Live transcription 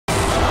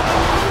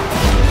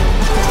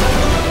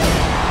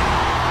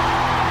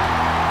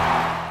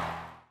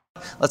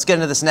Let's get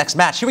into this next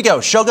match. Here we go.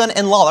 Shogun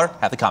and Lawler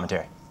have the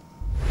commentary.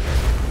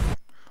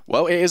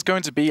 Well, it is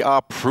going to be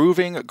our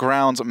Proving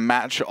Grounds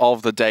match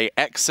of the day.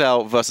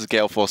 XL versus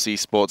Gale Force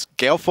eSports.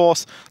 Gale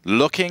Force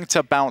looking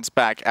to bounce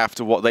back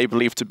after what they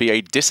believe to be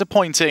a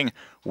disappointing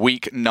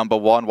week number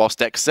 1,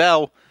 whilst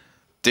XL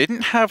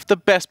didn't have the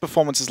best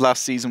performances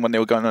last season when they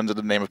were going under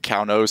the name of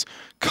Cownos.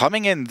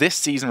 Coming in this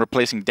season,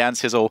 replacing Dan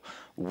Sizzle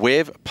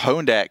with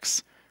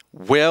Pondex.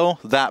 Will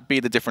that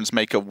be the difference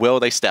maker? Will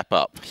they step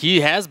up?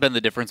 He has been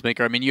the difference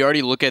maker. I mean, you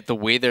already look at the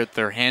way that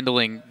they're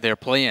handling their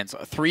play-ins.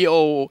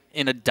 3-0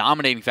 in a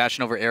dominating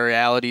fashion over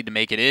Aeriality to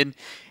make it in.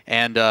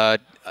 And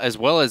as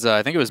well as,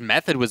 I think it was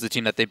Method was the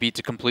team that they beat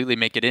to completely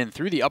make it in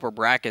through the upper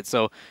bracket.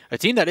 So a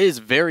team that is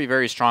very,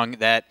 very strong,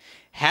 that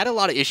had a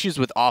lot of issues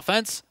with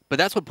offense, but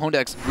that's what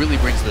Pondex really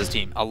brings to this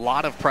team. A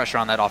lot of pressure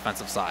on that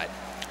offensive side.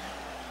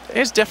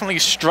 It's definitely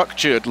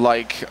structured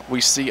like we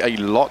see a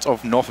lot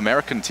of North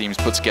American teams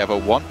put together.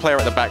 1 player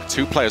at the back,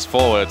 2 players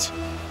forward.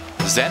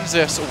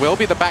 Zenzus will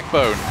be the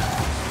backbone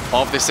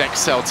of this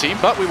XL team,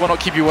 but we will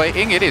not keep you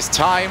waiting. It is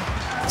time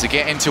to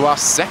get into our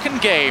second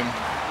game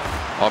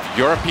of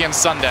European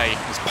Sunday.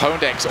 As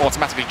Pondex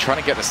automatically trying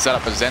to get the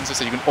setup for Zenzus,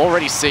 so you can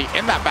already see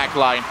in that back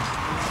line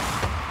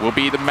will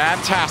be the man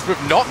tasked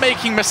with not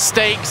making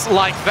mistakes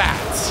like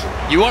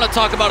that. You want to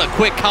talk about a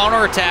quick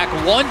counterattack.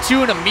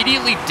 1-2 and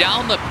immediately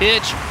down the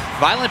pitch.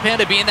 Violent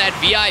Panda being that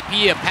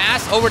VIP, a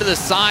pass over to the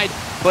side,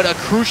 but a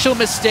crucial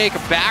mistake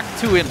back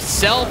to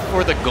himself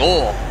for the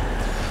goal.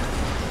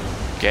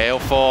 Gale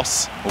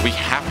Force will be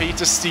happy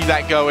to see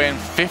that go in.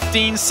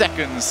 15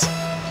 seconds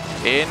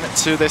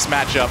into this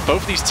matchup.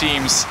 Both these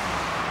teams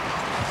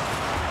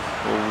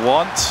will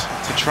want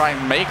to try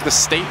and make the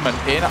statement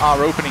in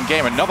our opening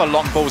game. Another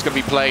long ball is going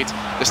to be played.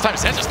 This time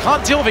Zenzus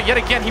can't deal with it yet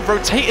again. He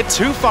rotated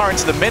too far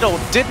into the middle,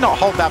 did not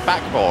hold that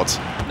backboard.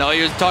 No,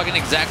 he was talking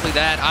exactly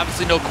that.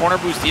 Obviously no corner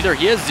boost either.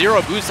 He has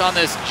 0 boost on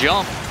this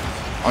jump.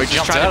 Oh, he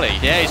jumped early.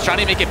 Yeah, he's trying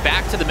to make it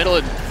back to the middle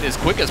as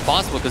quick as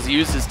possible because he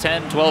used his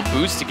 10, 12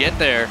 boost to get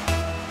there.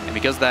 And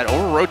because of that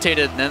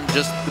over-rotated, then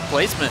just the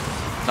placement,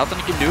 nothing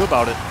you can do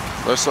about it.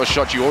 Those sort of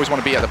shots, you always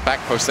want to be at the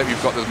back post so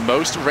you've got the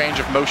most range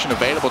of motion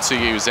available to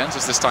you.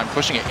 Zenzus this time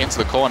pushing it into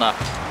the corner,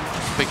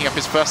 picking up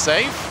his first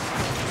save.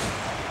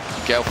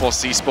 Gale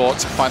Force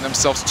eSports find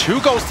themselves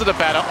 2 goals to the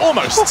better,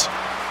 almost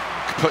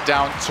put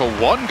down to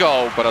 1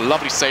 goal, but a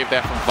lovely save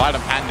there from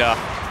Violent Panda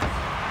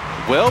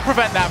will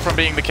prevent that from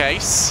being the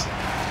case.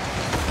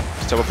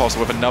 Turbo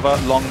with another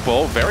long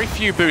ball, very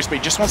few boosts, but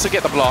he just wants to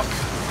get the block.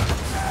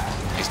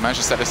 He's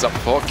managed to set this up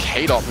for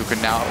K-Dop, who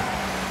can now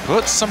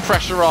put some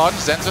pressure on.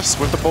 Zenzus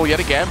with the ball yet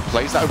again,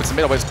 plays that over to the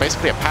middle, but it's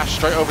basically a pass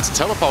straight over to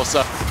Turbo,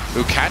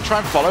 who can try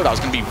and follow. That was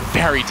going to be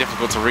very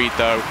difficult to read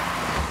though.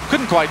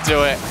 Couldn't quite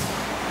do it.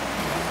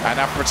 And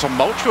after a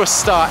tumultuous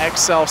start,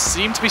 XL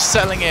seem to be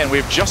settling in.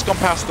 We've just gone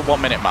past the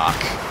 1-minute mark.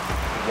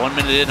 1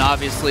 minute in,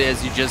 obviously,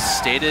 as you just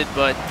stated,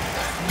 but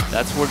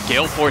that's where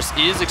Gale Force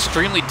is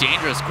extremely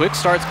dangerous. Quick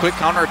starts, quick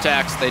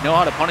counterattacks. They know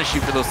how to punish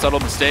you for those subtle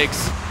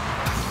mistakes.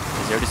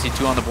 He's there to see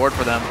 2 on the board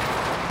for them.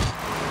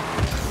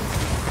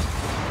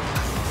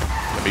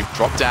 Be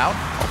dropped down,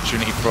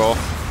 opportunity for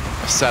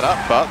a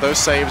setup, but those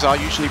saves are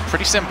usually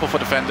pretty simple for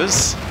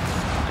defenders.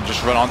 And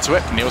just run onto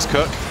it. Niels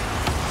Cook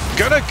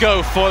gonna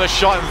go for the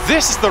shot, and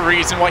this is the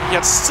reason why he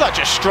had such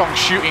a strong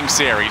shooting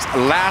series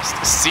last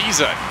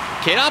season.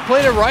 K-Dop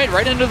played it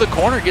right into the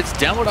corner, gets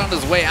demoed on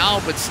his way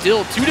out, but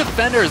still 2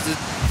 defenders.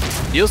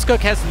 Niels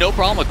Cook has no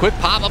problem. A quick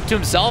pop up to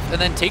himself,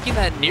 and then taking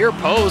that near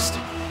post.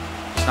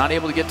 He's not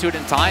able to get to it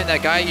in time.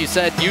 That guy, you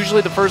said,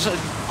 usually the person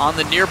on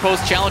the near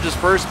post challenges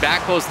first,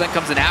 back post then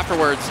comes in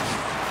afterwards.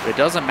 But it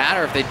doesn't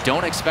matter if they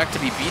don't expect to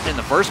be beaten in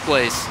the first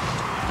place.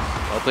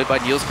 Well played by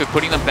Niels Cook,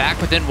 putting them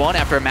back within 1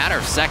 after a matter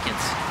of seconds.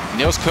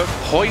 Niels Cook,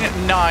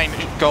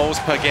 0.9 goals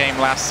per game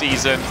last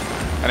season.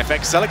 And if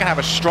XL are going to have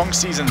a strong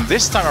season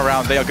this time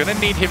around, they are going to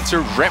need him to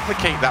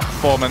replicate that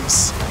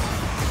performance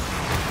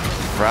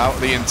throughout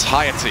the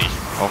entirety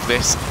of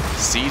this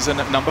season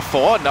number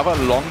 4. Another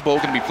long ball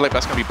going to be played, but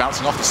that's going to be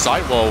bouncing off the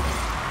sidewall.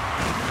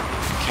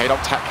 K-Dop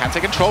can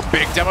take control.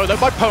 Big demo though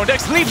by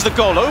Pondex, leaves the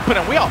goal open,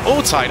 and we are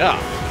all tied up.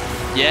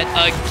 Yet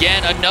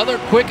again, another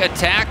quick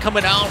attack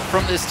coming out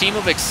from this team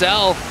of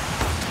XL.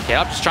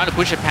 K-Dop just trying to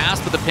push it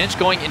past, but the pinch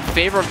going in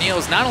favor of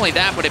Niels. Not only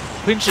that, but it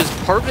pinches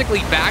perfectly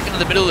back into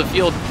the middle of the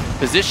field,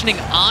 positioning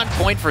on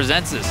point for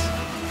Zenzus.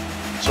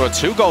 So a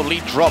 2-goal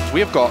lead dropped. We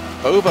have got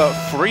over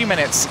 3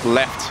 minutes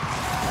left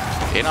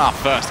in our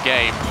first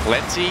game.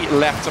 Plenty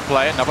left to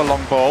play. Another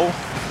long ball.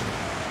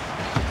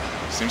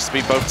 Seems to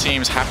be both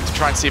teams having to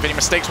try and see if any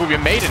mistakes will be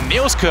made, and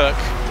Niels Cook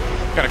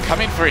going to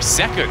come in for his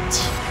second.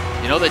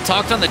 You know, they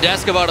talked on the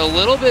desk about a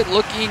little bit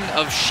looking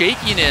of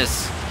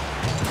shakiness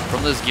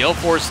from this Gale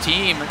Force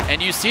team,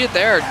 and you see it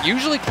there.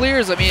 Usually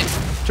clears. I mean,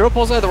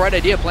 Turbo had the right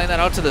idea, playing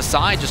that out to the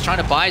side, just trying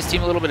to buy his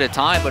team a little bit of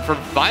time, but for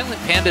Violent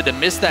Panda to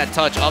miss that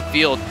touch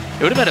upfield,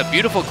 it would have been a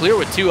beautiful clear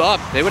with 2 up.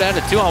 They would have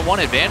had a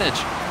 2-on-1 advantage.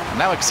 And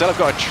now XL have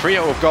got a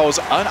trio of goals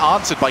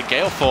unanswered by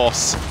Gale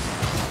Force,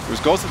 whose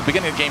goals at the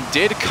beginning of the game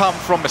did come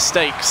from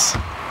mistakes.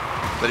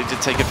 that he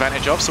did take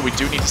advantage of, so we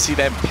do need to see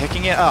them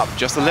picking it up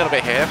just a little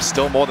bit here.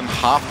 Still more than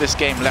half this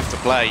game left to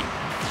play.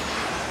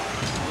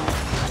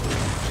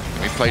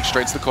 We played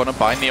straight to the corner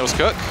by Niels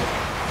Cook.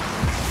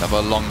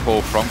 Another long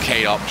ball from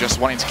K-Dop, just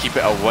wanting to keep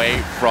it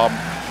away from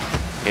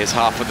his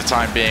half for the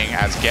time being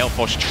as Gale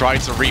Force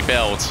tried to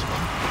rebuild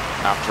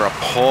after a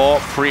poor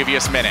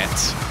previous minute.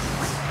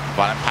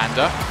 Violent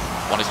Panda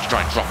wanted to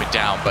try and drop it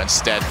down, but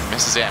instead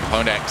misses it, and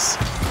Ponex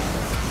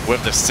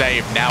with the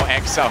save. Now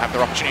XL have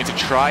their opportunity to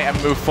try and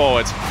move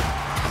forward.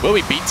 Will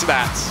we beat to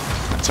that?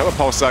 And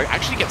Pulsar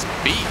actually gets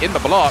beat in the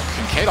block,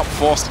 and K-Dop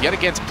forced yet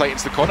again to play it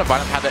into the corner.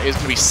 Violent Panda is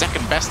going to be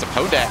second best to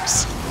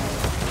Ponex,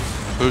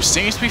 who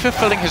seems to be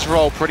fulfilling his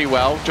role pretty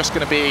well. Just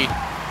going to be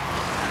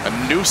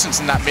a nuisance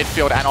in that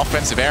midfield and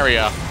offensive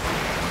area.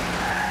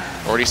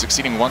 Already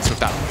succeeding once with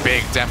that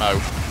big demo.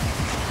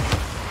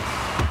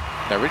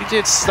 That really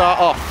did start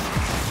off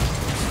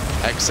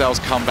XL's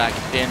comeback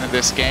in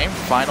this game.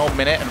 Final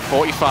minute and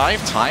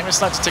 45. Time is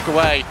starting to tick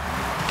away.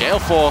 Gale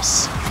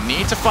Force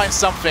need to find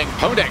something.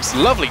 Ponex,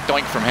 lovely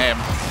doink from him.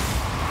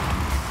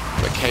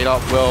 But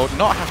K-Dop will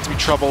not have to be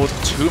troubled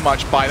too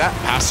much by that.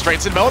 Pass straight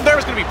to the middle. There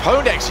is going to be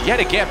Ponex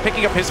yet again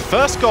picking up his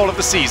first goal of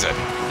the season.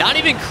 Not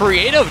even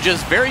creative,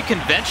 just very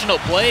conventional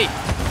play.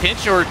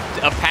 Pinch or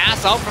a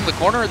pass out from the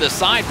corner or the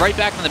side, right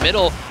back in the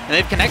middle, and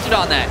they've connected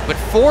on that. But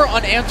 4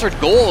 unanswered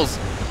goals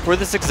for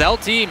this XL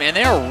team, and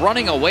they are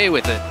running away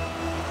with it.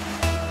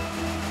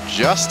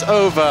 Just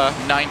over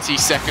 90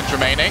 seconds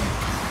remaining.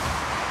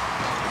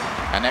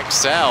 And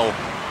XL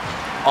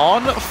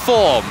on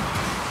form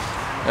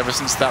ever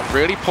since that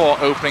really poor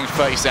opening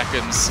 30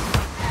 seconds.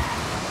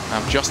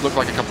 Have just looked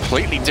like a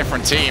completely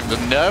different team. The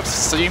nerves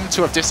seem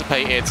to have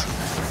dissipated.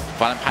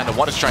 Violent Panda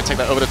wanted to try and take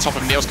that over the top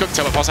of Niels Cook.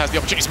 Teleports has the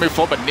opportunity to move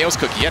forward, but Niels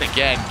Cook yet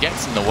again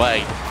gets in the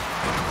way,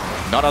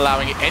 not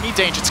allowing any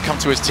danger to come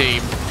to his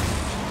team.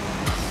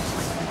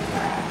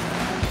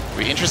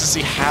 We're interested to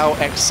see how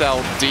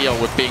XL deal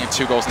with being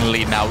 2 goals in the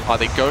lead now. Are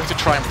they going to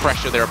try and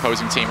pressure their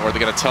opposing team, or are they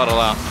going to turtle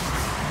up?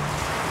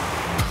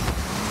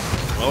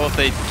 Well, if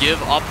they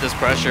give up this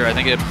pressure, I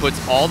think it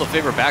puts all the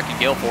favor back in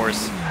Gale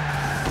Force.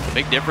 The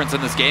big difference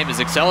in this game is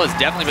XL has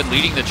definitely been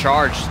leading the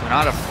charge. They're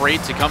not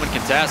afraid to come and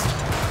contest,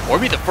 or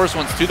be the first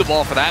ones to the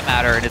ball for that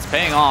matter, and it's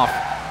paying off.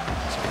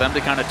 So for them to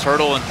kind of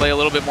turtle and play a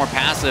little bit more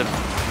passive,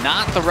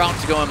 not the route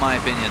to go in my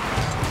opinion.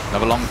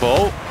 Another long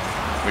ball.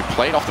 We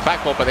played off the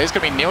backboard, but there's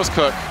going to be Niels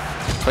Cook.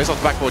 Plays off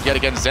the backboard yet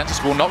again.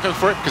 Zentus will not go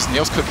for it because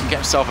Niels Cook can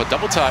get himself a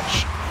double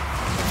touch.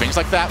 Things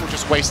like that will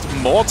just waste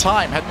more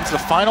time heading into the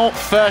final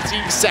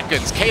 30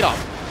 seconds. K-Dop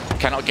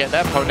cannot get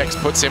there. Ponex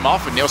puts him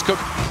off, and Niels Cook,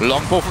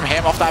 long ball from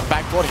him off that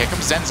backboard. Here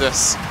comes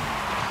Zentus.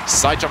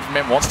 Side jump from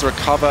him, wants to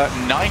recover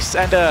nice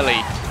and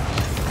early.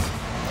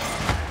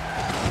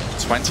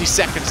 20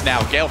 seconds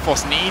now. Gale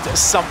Force need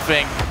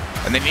something,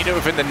 and they need it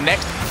within the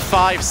next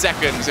 5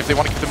 seconds if they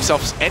want to give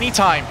themselves any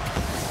time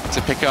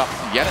to pick up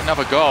yet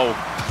another goal.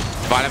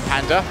 Violent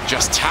Panda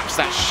just taps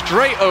that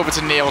straight over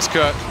to Niels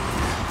Cook.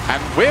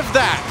 And with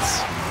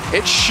that,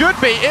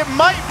 it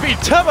might be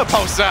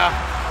Pulsar.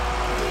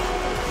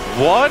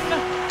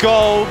 1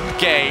 goal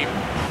game,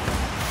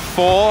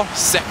 4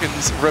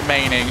 seconds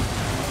remaining.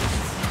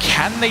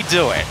 Can they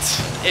do it?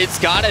 It's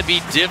gotta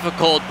be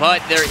difficult,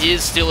 but there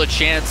is still a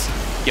chance.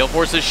 Gale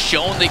Force has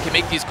shown they can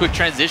make these quick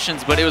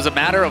transitions, but it was a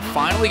matter of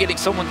finally getting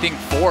someone being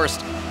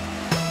forced.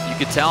 You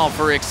could tell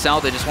for XL,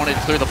 they just wanted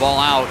to clear the ball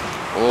out.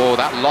 Oh,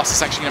 that loss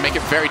is actually going to make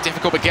it very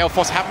difficult, but Gale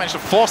Force have managed to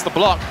force the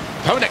block.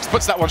 Ponex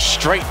puts that one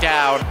straight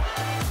down.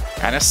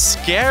 And a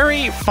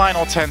scary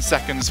final 10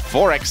 seconds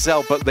for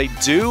XL, but they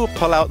do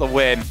pull out the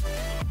win.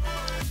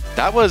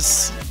 That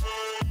was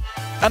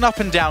an up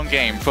and down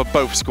game for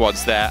both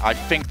squads there. I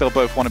think they'll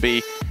both want to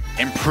be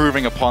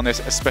improving upon this,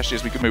 especially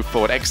as we can move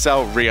forward.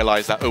 XL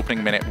realized that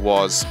opening minute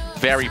was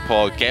very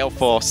poor. Gale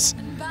Force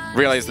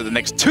realized that the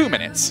next 2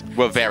 minutes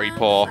were very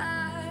poor.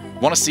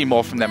 Want to see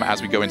more from them as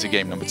we go into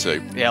game number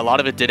 2. Yeah, a lot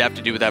of it did have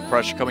to do with that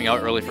pressure coming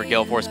out early for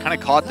Gale Force. Kind of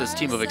caught this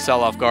team of XL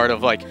off guard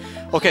of like,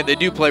 okay, they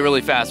do play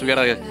really fast. We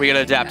gotta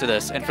adapt to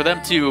this. And for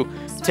them to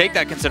take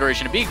that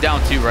consideration and being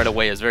down 2 right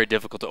away is very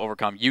difficult to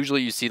overcome.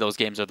 Usually you see those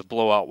games are the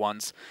blowout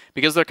ones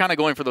because they're kind of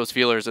going for those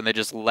feelers and they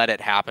just let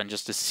it happen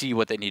just to see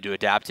what they need to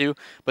adapt to.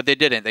 But they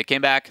didn't. They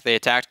came back, they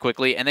attacked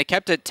quickly, and they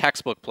kept it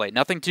textbook play.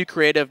 Nothing too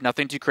creative,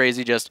 nothing too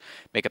crazy, just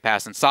make a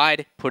pass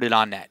inside, put it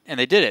on net. And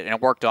they did it, and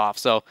it worked off.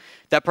 So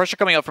that pressure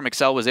coming out from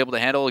XL was able to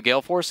handle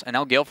Gale Force, and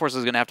now Gale Force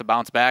is going to have to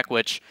bounce back,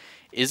 which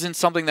isn't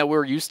something that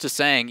we're used to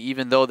saying,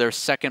 even though they're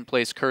second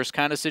place curse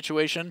kind of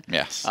situation.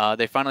 Yes.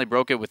 They finally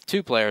broke it with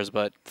 2 players,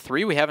 but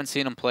 3 we haven't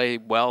seen them play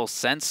well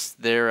since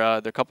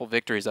their couple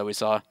victories that we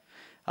saw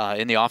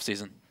in the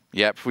offseason.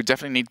 Yep, we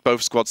definitely need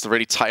both squads to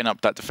really tighten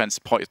up that defense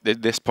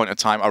at this point of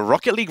time. A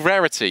Rocket League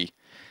rarity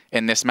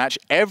in this match.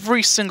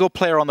 Every single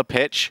player on the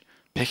pitch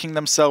picking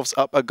themselves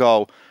up a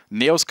goal.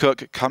 Niels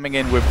Cook coming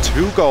in with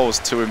 2 goals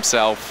to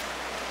himself.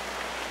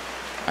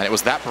 And it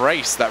was that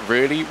brace that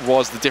really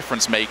was the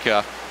difference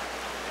maker.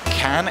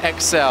 Can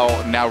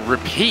XL now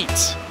repeat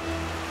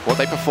what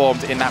they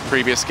performed in that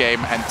previous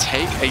game and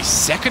take a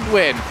second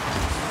win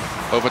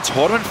over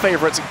tournament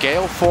favorites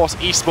Gale Force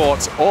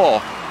eSports,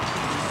 or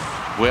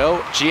will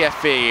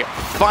GFE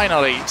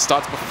finally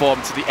start to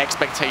perform to the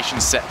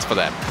expectations set for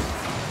them?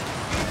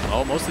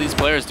 Well, most of these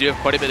players do have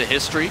quite a bit of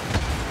history.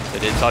 They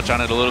did touch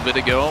on it a little bit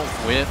ago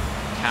with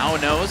Cow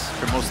Nose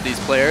for most of these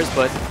players,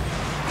 but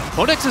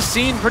Podex has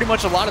seen pretty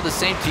much a lot of the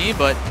same team,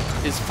 but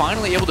is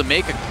finally able to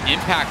make an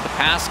impact the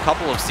past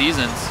couple of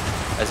seasons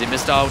as he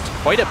missed out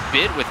quite a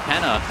bit with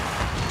Penna.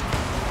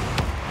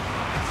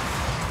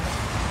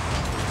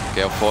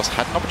 Gale Force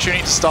had an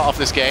opportunity to start off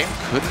this game,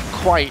 couldn't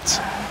quite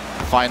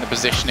find the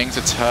positioning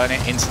to turn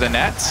it into the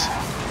net.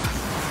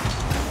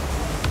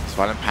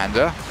 Violent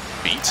Panda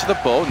beat to the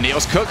ball.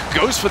 Niels Cook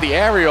goes for the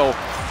aerial.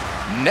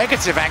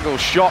 Negative angle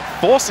shot,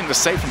 forcing the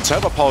save from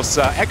Turbopulse.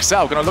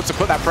 XL going to look to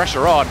put that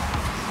pressure on.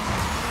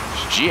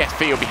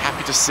 GFB will be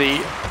happy to see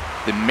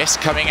the miss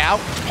coming out.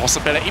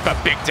 Possibility,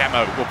 but big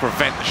demo will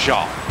prevent the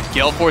shot.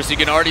 Gale Force, you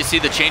can already see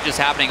the changes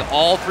happening.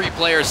 All three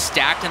players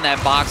stacked in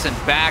that box and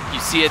back. You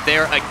see it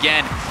there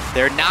again.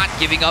 They're not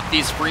giving up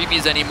these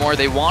freebies anymore.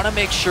 They want to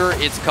make sure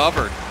it's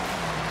covered.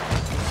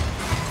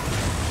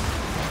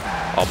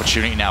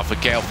 Opportunity now for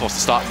Gale Force to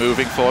start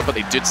moving forward, but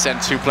they did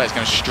send two players.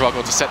 Going to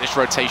struggle to set this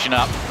rotation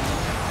up.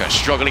 Going to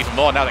struggle even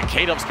more now that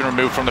K-Dub's been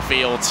removed from the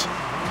field.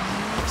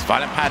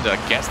 Violent Panda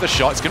gets the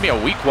shot. It's going to be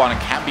a weak one and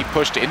can be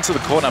pushed into the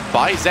corner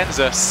by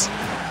Zenzus,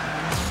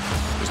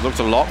 who's looked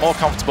a lot more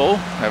comfortable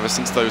ever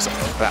since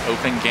that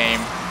opening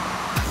game.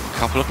 A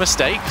couple of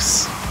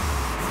mistakes.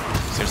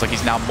 Seems like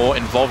he's now more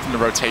involved in the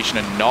rotation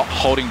and not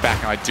holding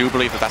back, and I do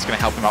believe that that's going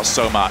to help him out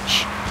so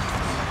much.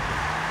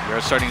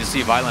 We're starting to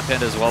see Violent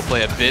Panda as well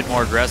play a bit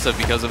more aggressive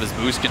because of his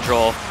boost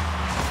control.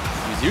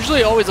 He's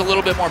usually always a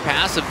little bit more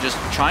passive, just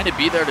trying to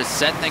be there to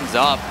set things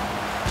up.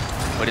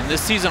 But in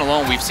this season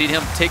alone, we've seen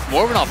him take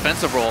more of an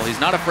offensive role. He's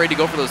not afraid to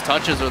go for those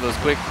touches or those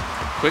quick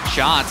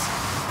shots.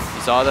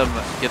 You saw them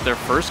get their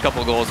first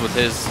couple goals with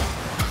his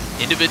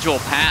individual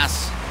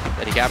pass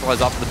that he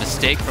capitalized off of the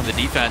mistake from the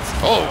defense.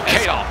 Oh,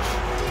 K-Dub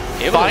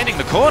finding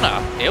the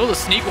corner. Able to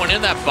sneak one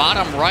in that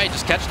bottom right,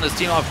 just catching this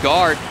team off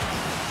guard.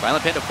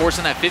 Violent Panda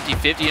forcing that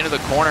 50-50 into the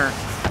corner.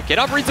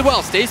 K-Dub reads it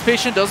well, stays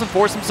patient, doesn't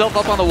force himself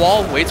up on the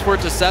wall, waits for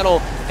it to settle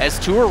as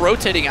two are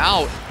rotating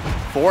out.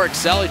 For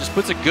Excel, he just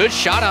puts a good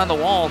shot on the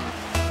wall.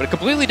 But a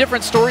completely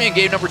different story in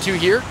game number 2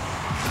 here.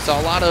 We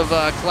saw a lot of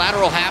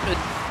collateral happen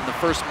in the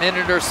first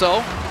minute or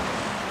so.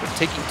 But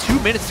taking 2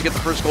 minutes to get the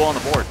first goal on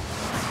the board.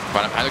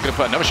 Violent Panda going to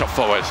put another shot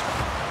forward.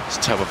 It's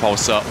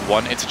Turbopulse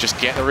wanted to just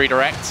get the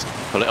redirect,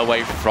 pull it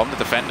away from the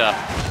defender.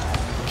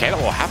 K-Dub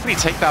will happily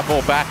take that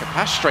ball back and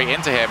pass straight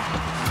into him.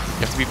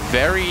 You have to be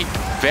very,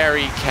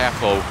 very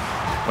careful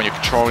when you're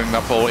controlling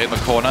that ball in the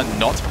corner,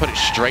 not to put it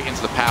straight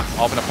into the path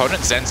of an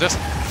opponent. Zenzus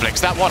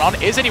flicks that one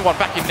on. Is anyone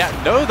back in net?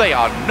 No, they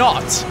are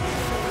not.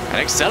 And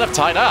Excel have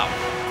tied up.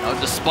 Now,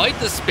 despite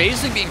the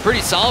spacing being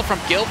pretty solid from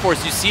Gale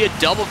Force, you see a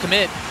double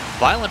commit.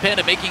 Violent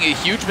Panda making a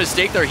huge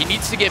mistake there. He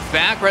needs to get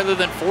back rather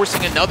than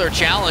forcing another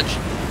challenge.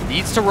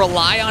 Needs to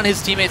rely on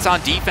his teammates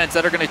on defense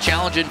that are going to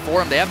challenge in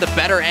for him. They have the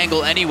better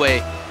angle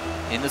anyway.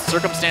 In the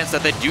circumstance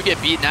that they do get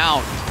beaten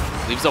out,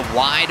 leaves a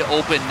wide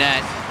open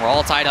net. We're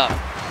all tied up.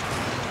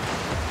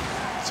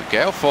 So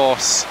Gale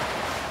Force,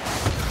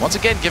 once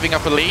again giving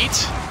up a lead.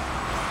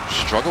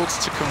 Struggled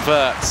to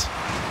convert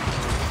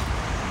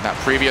in that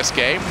previous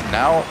game.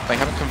 Now they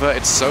haven't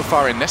converted so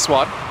far in this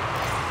one.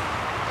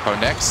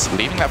 Ponex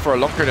leaving that for a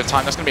long period of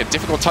time. That's going to be a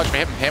difficult touch for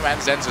him. Him and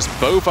Zenzus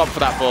both up for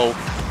that ball.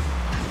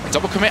 A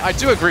double commit I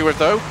do agree with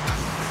though.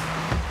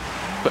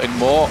 Putting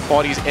more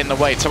bodies in the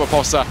way.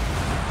 Turbopulse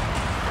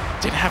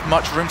didn't have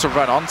much room to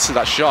run onto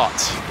that shot.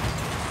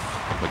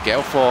 But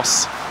Gale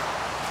Force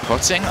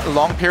putting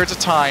long periods of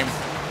time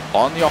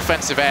on the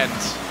offensive end.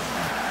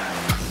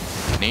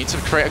 Need to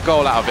create a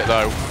goal out of it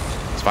though.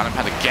 Violent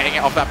Panda getting it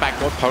off that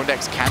backboard.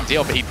 Ponex can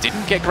deal, but he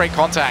didn't get great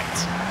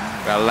contact.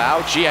 Gonna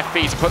allow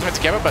GFB to put them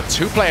together, but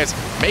two players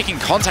making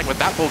contact with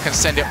that ball can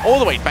send it all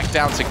the way back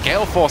down to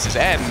Gale Force's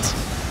end.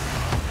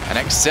 And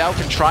Excel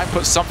can try and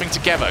put something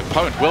together.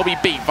 Opponent will be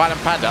beat.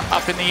 Violent Panda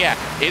up in the air.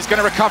 Is going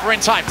to recover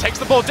in time. Takes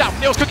the ball down.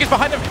 Niels Cook is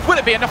behind him. Will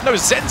it be enough? No,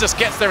 Zenzus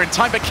gets there in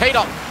time, but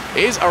K-Dub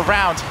is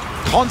around.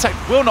 Contact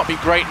will not be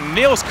great.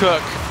 Niels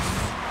Cook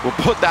will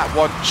put that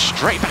one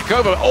straight back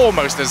over.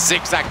 Almost a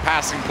zigzag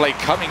passing play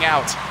coming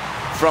out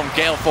from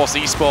Gale Force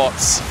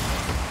eSports.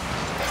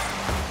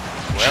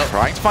 Well,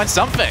 trying to find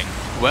something.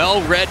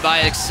 Well read by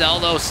Excel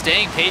though,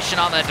 staying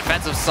patient on that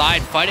defensive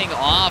side, fighting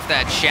off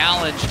that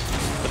challenge.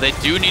 But they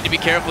do need to be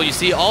careful. You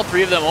see all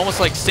three of them almost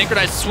like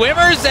synchronized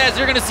swimmers as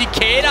you're going to see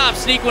K-Dub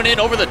sneak one in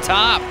over the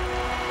top.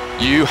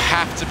 You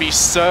have to be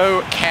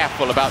so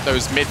careful about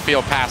those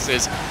midfield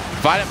passes.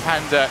 Violent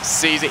Panda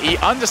sees it. He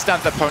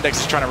understands that Ponex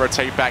is trying to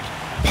rotate back.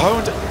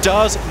 Pond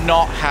does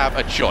not have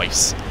a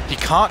choice. He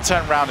can't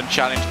turn around and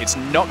challenge. It's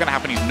not going to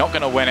happen. He's not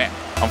going to win it.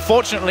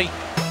 Unfortunately,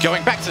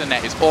 going back to the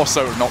net is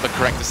also not the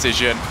correct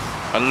decision.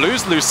 A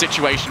lose-lose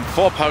situation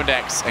for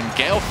Ponex, and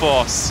Gale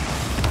Force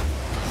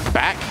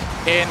back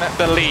in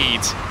the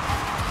lead.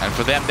 And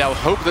for them, they'll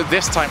hope that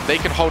this time they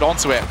can hold on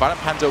to it. Violent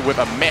Panda with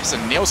a miss,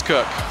 and Niels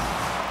Cook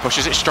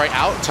Pushes it straight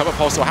out. Turbo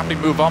Pulse will happily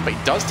move on, but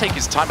he does take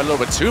his time a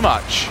little bit too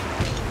much.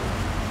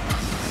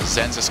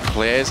 Zenzus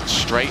clears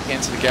straight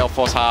into the Gale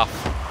Force half.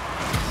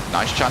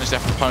 Nice challenge there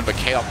from the opponent, but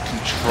K-Up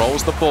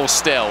controls the ball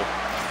still.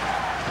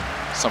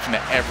 Something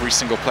that every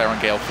single player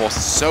on Gale Force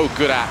is so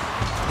good at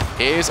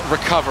is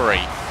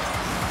recovery.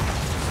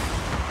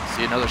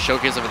 See another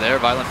showcase over there.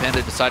 Violent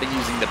Panda deciding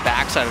using the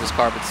backside of his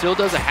car, but still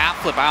does a half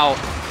flip out.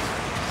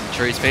 I'm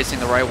sure he's facing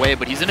the right way,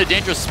 but he's in a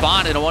dangerous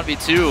spot in a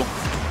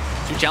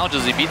 1v2. 2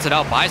 challenges, he beats it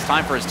out, buys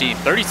time for his team.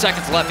 30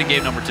 seconds left in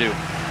game number 2.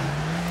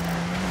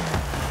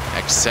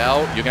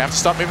 Excel, you're gonna have to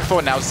start moving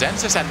forward now.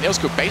 Zenzus and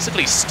Nilscoop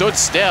basically stood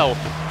still.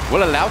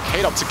 Will allow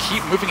K-Dop to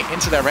keep moving it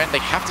into their end. They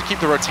have to keep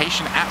the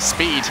rotation at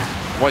speed,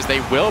 otherwise they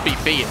will be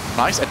beat.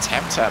 Nice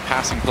attempt at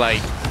passing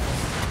play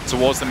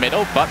towards the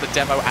middle, but the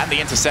demo and the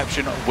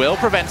interception will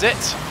prevent it.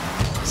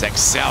 It's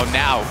Excel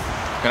now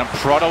gonna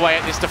prod away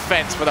at this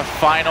defense for the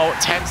final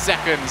 10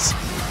 seconds.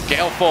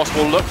 Gale Force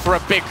will look for a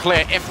big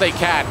clear if they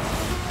can.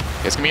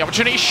 It's gonna be an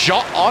opportunity,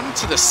 shot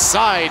onto the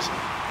side.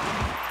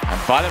 And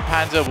Violent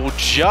Panda will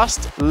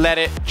just let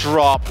it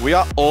drop. We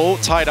are all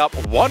tied up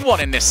 1-1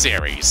 in this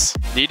series.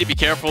 Need to be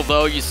careful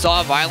though. You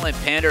saw Violent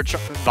Pander.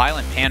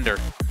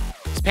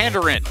 He's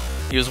pandering.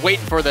 He was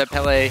waiting for the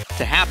Pele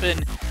to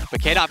happen,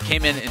 but K-Dop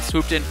came in and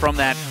swooped in from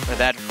that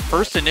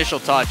first initial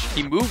touch.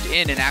 He moved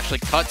in and actually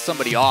cut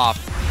somebody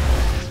off.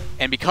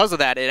 And because of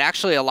that, it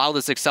actually allowed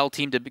this Excel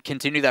team to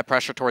continue that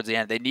pressure towards the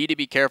end. They need to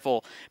be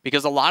careful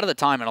because a lot of the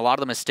time and a lot of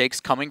the mistakes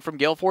coming from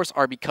Gale Force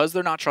are because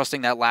they're not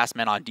trusting that last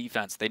man on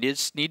defense. They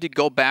just need to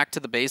go back to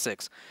the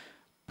basics.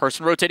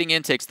 Person rotating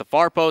in takes the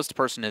far post,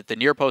 person at the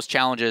near post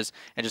challenges,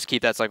 and just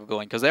keep that cycle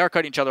going because they are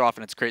cutting each other off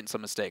and it's creating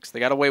some mistakes. They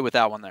got away with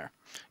that one there.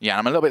 Yeah, and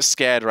I'm a little bit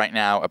scared right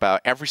now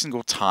about every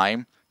single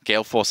time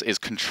Gale Force is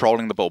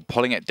controlling the ball,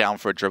 pulling it down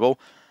for a dribble.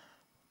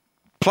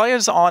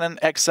 Players on an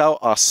XL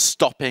are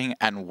stopping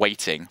and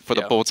waiting for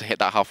the ball to hit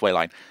that halfway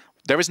line.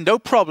 There is no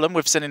problem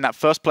with sending that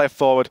first player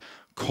forward,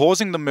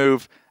 causing the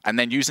move, and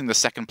then using the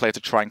second player to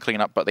try and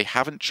clean up, but they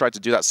haven't tried to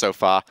do that so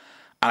far.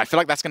 And I feel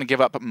like that's going to give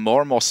up more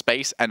and more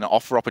space and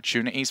offer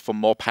opportunities for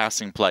more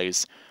passing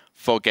plays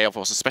for Gale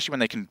Force, especially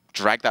when they can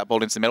drag that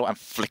ball into the middle and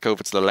flick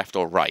over to the left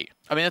or right.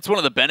 I mean, that's one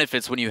of the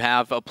benefits when you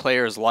have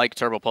players like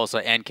Turbo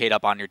Pulsa and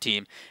K-Dop on your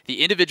team.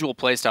 The individual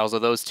playstyles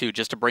of those two,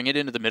 just to bring it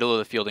into the middle of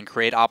the field and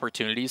create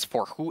opportunities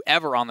for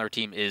whoever on their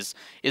team is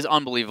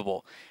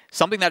unbelievable.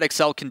 Something that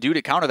Excel can do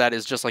to counter that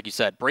is, just like you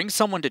said, bring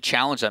someone to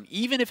challenge them.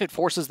 Even if it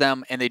forces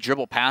them and they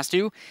dribble past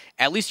you,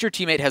 at least your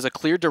teammate has a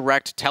clear,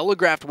 direct,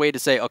 telegraphed way to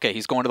say, okay,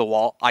 he's going to the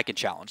wall, I can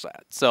challenge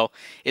that. So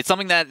it's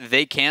something that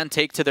they can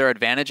take to their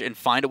advantage and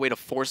find a way to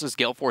force this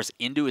Gale Force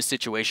into a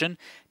situation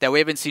that we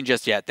haven't seen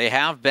just yet. They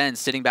have been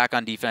sitting back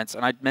on defense,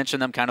 and I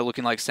mentioned them kind of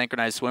looking like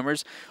synchronized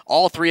swimmers.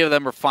 All three of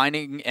them are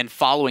finding and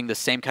following the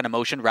same kind of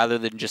motion rather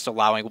than just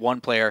allowing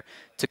one player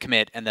to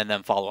commit and then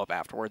them follow up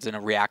afterwards in a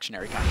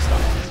reactionary kind of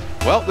style.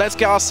 Well, let's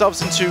get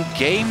ourselves into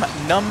game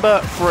number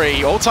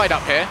 3. All tied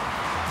up here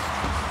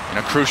in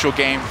a crucial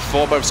game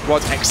for both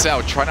squads.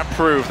 Excel trying to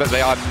prove that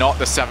they are not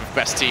the 7th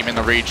best team in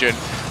the region.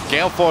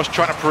 Gale Force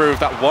trying to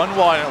prove that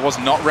 1-1 was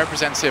not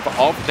representative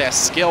of their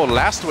skill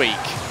last week.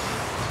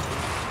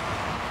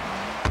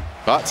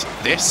 But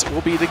this will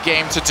be the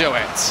game to do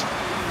it.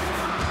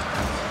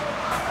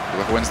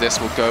 Whoever wins this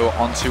will go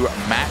on to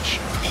match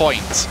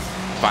point.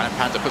 Violent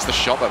Panda puts the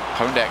shot, but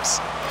Pondex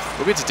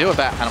will be able to deal with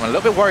that, and I'm a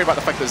little bit worried about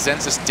the fact that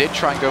Zenzus did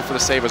try and go for the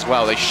save as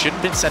well. They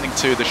shouldn't have been sending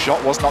 2. The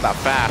shot was not that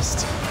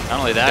fast. Not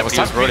only that,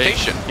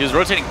 he was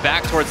rotating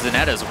back towards the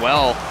net as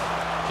well.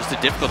 Just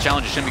a difficult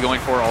challenge you shouldn't be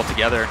going for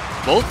altogether.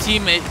 Both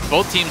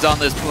teams on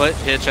this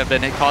pitch have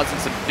been causing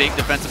some big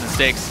defensive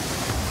mistakes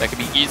that can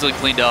be easily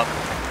cleaned up,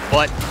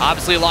 but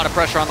obviously a lot of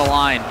pressure on the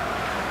line.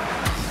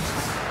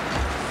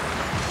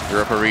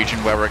 Europe, a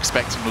region where we're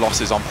expecting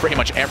losses on pretty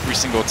much every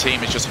single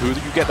team. It's just who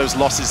you get those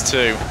losses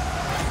to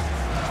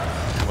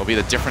will be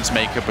the difference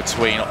maker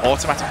between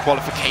automatic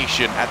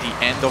qualification at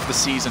the end of the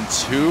season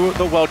to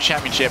the World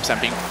Championships and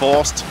being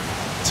forced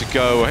to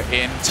go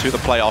into the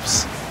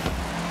playoffs.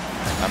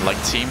 And like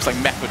teams like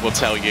Method will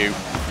tell you,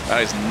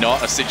 that is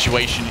not a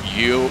situation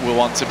you will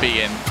want to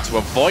be in. To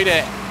avoid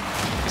it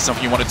is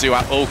something you want to do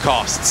at all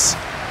costs.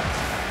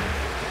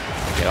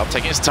 Get up,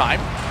 taking his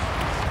time.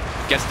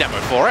 Gets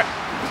demoed for it.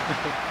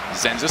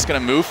 Zenzus going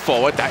to move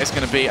forward. That is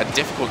going to be a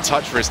difficult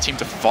touch for his team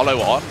to follow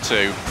on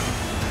to.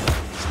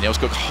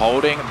 Nilscoop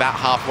holding that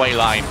halfway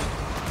line.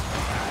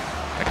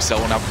 Excel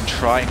will now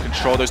try and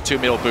control those 2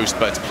 middle boosts,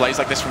 but it's plays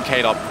like this from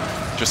K-Dop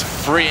just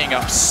freeing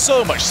up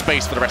so much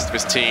space for the rest of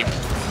his team,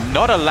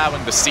 not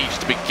allowing the siege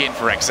to begin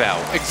for Excel.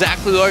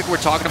 Exactly like we're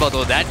talking about,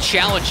 though. That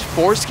challenge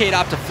forced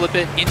K-Dop to flip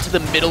it into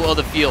the middle of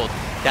the field.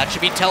 That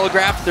should be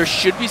telegraphed. There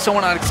should be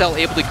someone on Excel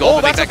able to go.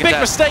 Oh, that's a big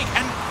mistake,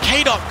 and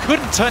K-Dop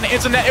couldn't turn it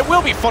into net. It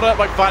will be followed up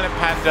by Violent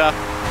Panda,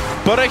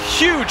 but a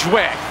huge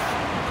whiff.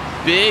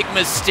 Big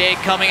mistake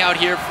coming out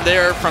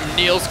there from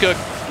Nilscoop.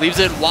 Leaves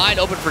it wide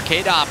open for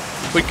K-Dop.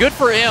 But good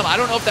for him. I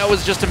don't know if that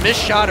was just a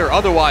missed shot or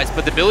otherwise,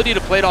 but the ability to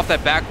play it off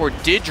that backboard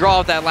did draw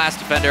out that last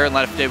defender and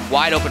left it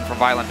wide open for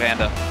Violent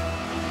Panda.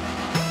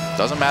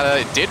 Doesn't matter,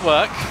 it did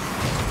work.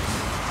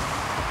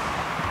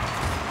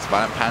 It's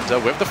Violent Panda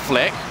with the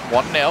flick.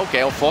 1-0,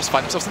 Gale Force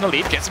finds themselves in the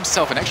lead, gets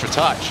himself an extra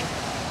touch.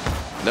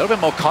 A little bit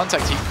more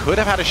contact, he could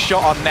have had a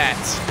shot on net.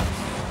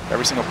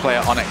 Every single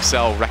player on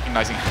Excel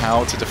recognizing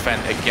how to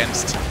defend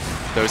against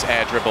those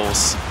air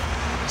dribbles.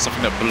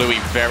 Something that Bluey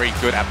very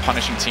good at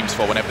punishing teams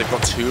for whenever they've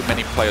got too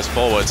many players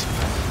forward.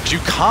 Because you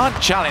can't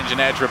challenge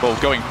an air dribble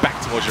going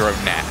back towards your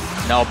own net.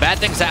 No, bad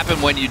things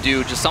happen when you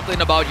do. Just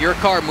something about your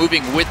car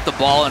moving with the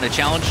ball in a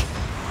challenge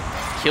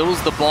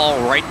kills the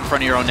ball right in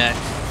front of your own net.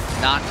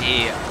 Not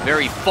a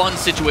very fun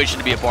situation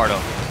to be a part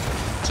of.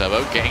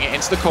 Turbo getting it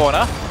into the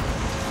corner.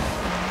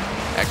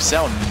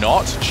 Excel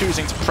not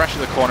choosing to pressure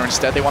the corner.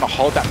 Instead, they want to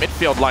hold that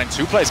midfield line.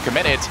 2 players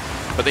committed,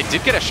 but they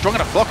did get a strong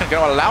enough block and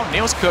going to allow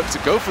Niels Cook to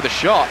go for the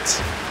shot.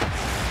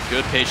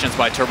 Good patience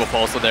by Turbo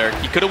Pulsar there.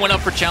 He could have went up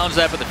for challenge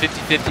that, but the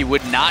 50-50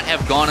 would not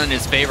have gone in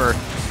his favor.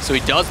 So he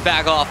does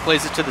back off,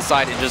 plays it to the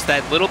side, and just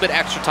that little bit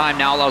extra time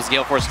now allows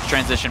Gale Force to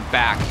transition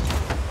back.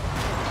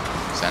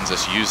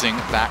 Zenzus using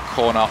that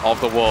corner of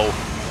the wall,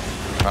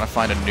 trying to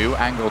find a new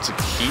angle to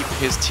keep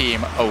his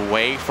team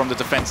away from the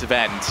defensive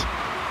end.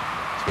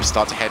 So we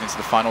start to head into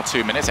the final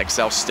 2 minutes.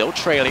 Excel still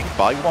trailing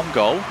by 1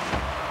 goal.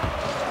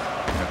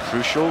 In a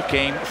crucial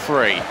game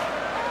 3.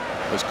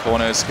 Those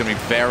corners going to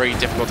be very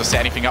difficult to set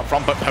anything up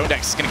from, but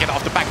Pondex is going to get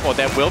off the backboard.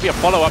 There will be a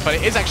follow-up, but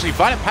it is actually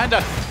Violent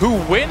Panda who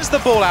wins the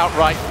ball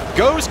outright,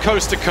 goes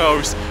coast to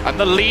coast, and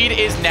the lead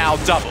is now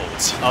doubled.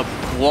 A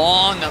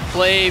long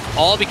play,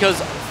 all because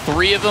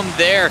 3 of them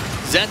there.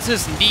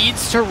 Zenzus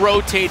needs to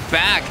rotate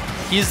back.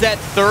 He's that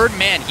 3rd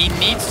man. He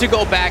needs to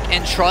go back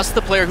and trust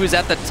the player who's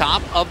at the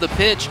top of the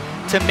pitch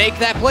to make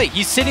that play.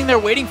 He's sitting there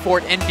waiting for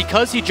it, and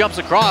because he jumps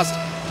across,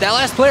 that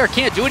last player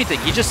can't do anything.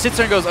 He just sits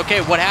there and goes,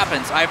 okay, what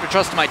happens? I have to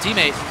trust my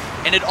teammate,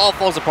 and it all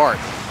falls apart.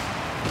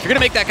 If you're going to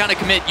make that kind of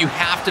commit, you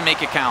have to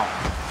make it count.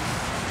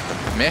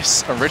 The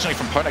miss originally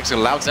from Pondex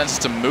allowed Zenzus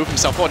to move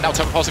himself forward. Now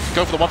Turbo Pulsar can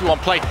go for the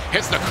 1v1 play,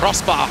 hits the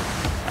crossbar,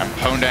 and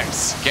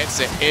Pondex gets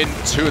it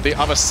into the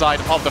other side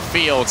of the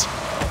field.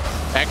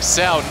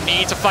 Excel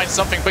need to find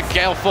something, but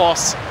Gale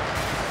Force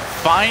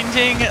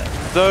finding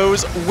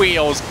those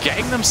wheels,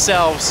 getting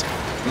themselves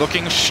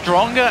looking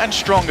stronger and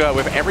stronger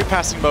with every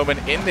passing moment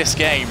in this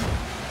game.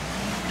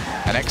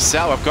 And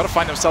Excel have got to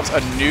find themselves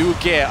a new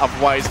gear,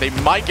 otherwise they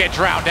might get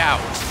drowned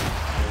out.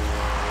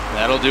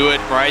 That'll do it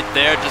right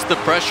there. Just the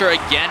pressure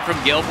again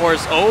from Gale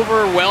Force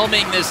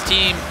overwhelming this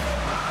team.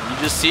 You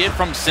just see it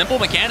from simple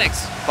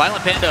mechanics.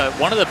 Violent Panda,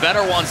 one of the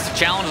better ones to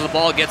challenge the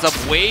ball, gets up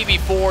way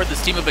before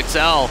this team of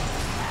Excel.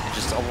 It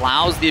just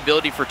allows the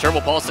ability for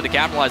Turbo Pulsar to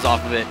capitalize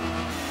off of it.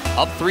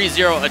 Up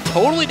 3-0, a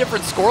totally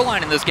different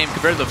scoreline in this game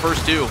compared to the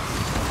first 2.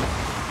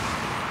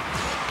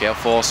 Gale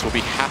Force will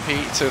be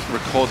happy to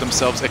record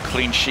themselves a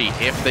clean sheet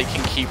if they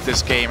can keep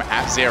this game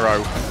at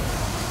 0.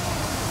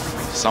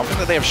 Something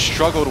that they have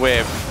struggled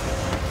with,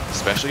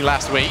 especially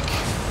last week.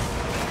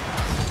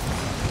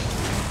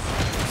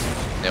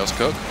 Niels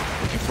Cook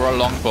looking for a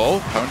long ball.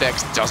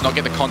 Pondex does not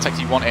get the contact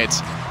he wanted.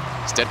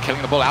 Instead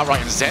killing the ball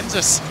outright, and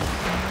Zenzus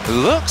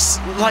looks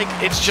like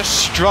it's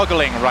just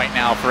struggling right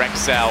now for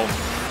Excel.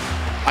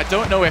 I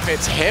don't know if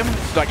it's him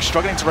like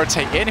struggling to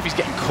rotate in, if he's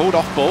getting called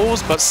off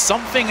balls, but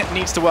something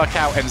needs to work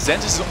out, and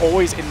Zenzus is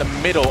always in the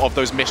middle of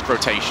those missed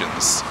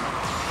rotations.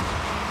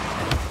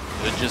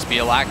 Could just be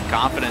a lack of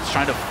confidence,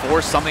 trying to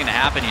force something to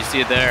happen. You see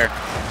it there.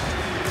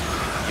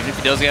 Even if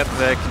he doesn't get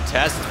the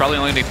contest, it's probably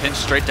only going to be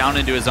pinched straight down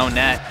into his own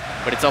net.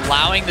 But it's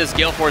allowing this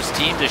Gale Force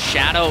team to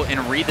shadow and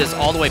read this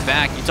all the way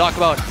back. You talk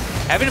about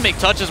having to make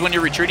touches when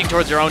you're retreating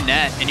towards your own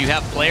net, and you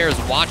have players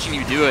watching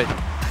you do it.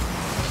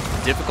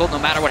 Difficult no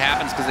matter what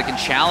happens because they can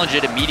challenge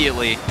it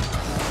immediately.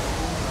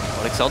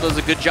 But Excel does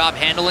a good job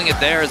handling it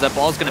there as that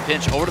ball's going to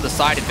pinch over to the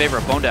side in favor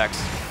of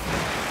Pondex.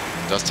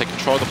 Does take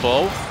control of the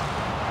ball.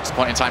 At this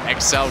point in time,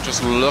 Excel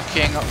just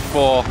looking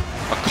for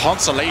a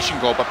consolation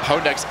goal, but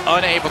Pondex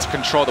unable to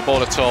control the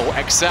ball at all.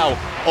 Excel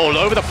all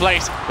over the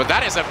place, but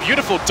that is a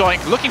beautiful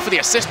doink, looking for the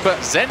assist, but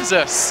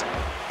Zenzus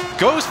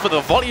goes for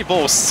the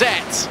volleyball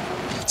set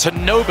to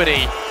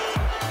nobody.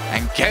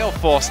 And Gale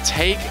Force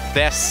take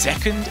their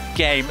 2nd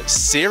game,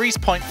 series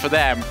point for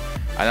them,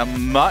 and a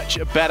much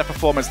better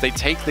performance. They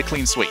take the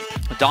clean sweep.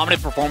 A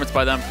dominant performance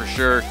by them for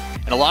sure,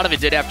 and a lot of it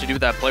did have to do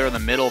with that player in the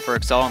middle for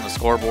Excel on the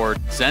scoreboard.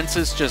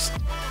 Zenzus just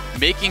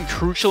making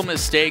crucial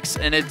mistakes,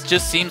 and it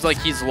just seems like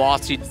he's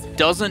lost. He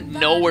doesn't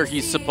know where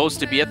he's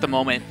supposed to be at the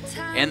moment,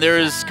 and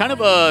there's kind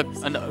of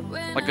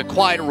a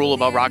quiet rule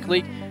about Rocket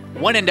League.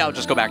 When in doubt,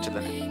 just go back to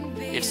the net.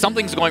 If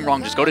something's going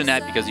wrong, just go to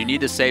net because you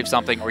need to save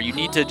something, or you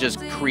need to just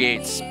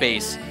create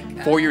space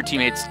for your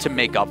teammates to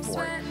make up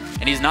for it.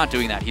 And he's not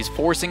doing that. He's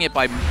forcing it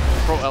by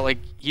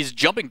he's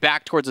jumping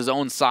back towards his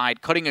own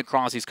side, cutting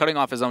across, he's cutting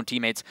off his own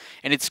teammates,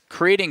 and it's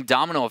creating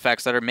domino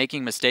effects that are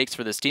making mistakes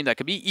for this team that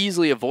could be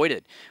easily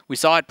avoided. We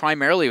saw it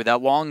primarily with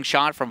that long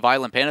shot from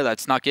Violent Panda that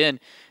snuck in.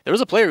 There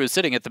was a player who was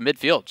sitting at the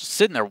midfield, just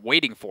sitting there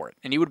waiting for it,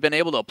 and he would have been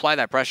able to apply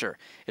that pressure.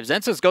 If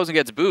Zensus goes and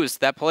gets boost,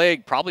 that play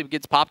probably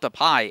gets popped up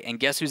high, and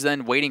guess who's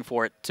then waiting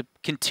for it to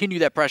continue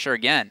that pressure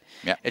again?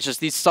 Yeah. It's just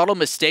these subtle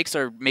mistakes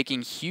are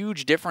making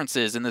huge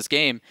differences in this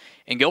game,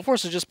 and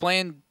GALEforce is just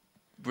playing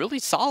really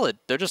solid.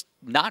 They're just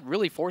not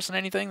really forcing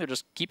anything. They're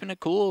just keeping it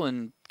cool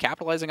and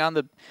capitalizing on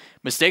the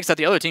mistakes that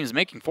the other team is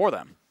making for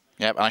them.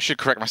 Yeah, and I should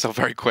correct myself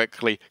very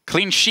quickly.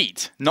 Clean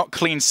sheet, not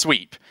clean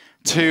sweep.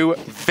 Two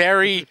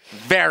very,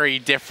 very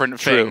different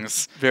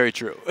things. Very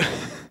true.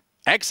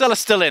 XL are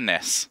still in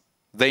this.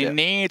 They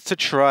need to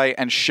try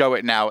and show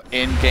it now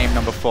in game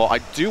number 4. I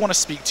do want to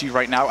speak to you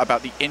right now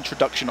about the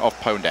introduction of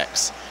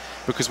Pondex,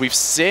 because we've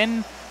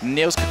seen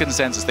Niels Cook and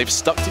Zensus, they've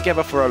stuck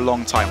together for a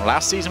long time.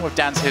 Last season with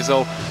Dan's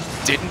Hizzle,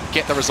 didn't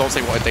get the results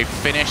they wanted. They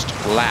finished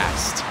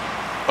last.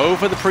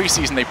 Over the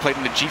preseason, they played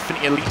in the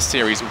Gfinity Elite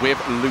Series with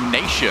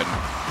Lunation,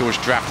 who was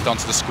drafted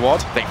onto the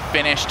squad. They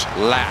finished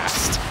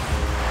last.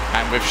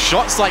 And with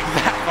shots like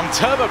that from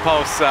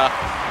Turbopulsar,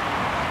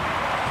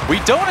 we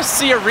don't want to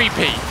see a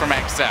repeat from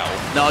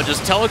XL. No,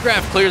 just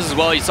Telegraph clears as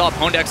well. You saw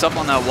Pondex up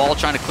on that wall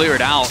trying to clear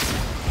it out.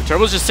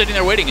 Turbo's just sitting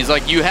there waiting. He's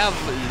like, you have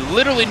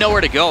literally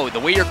nowhere to go. The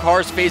way your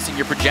car's facing,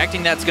 you're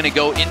projecting that's going to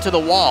go into the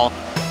wall.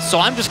 So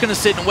I'm just going to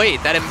sit and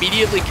wait. That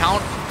immediately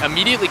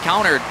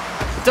countered.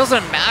 It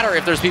doesn't matter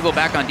if there's people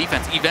back on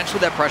defense. Eventually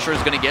that pressure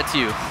is going to get to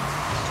you.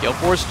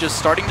 GALEforce just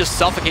starting to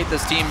suffocate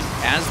this team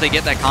as they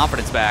get that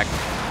confidence back.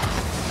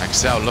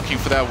 XL looking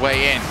for their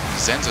way in.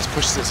 Zensus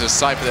pushes it to the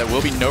side, but there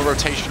will be no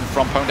rotation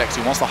from Pondex,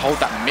 who wants to hold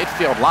that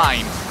midfield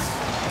line.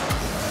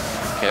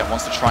 Okay, that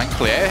wants to try and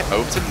clear.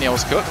 Over to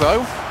Niels Cook,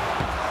 though.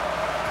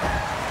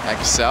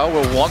 XL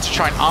will want to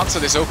try and answer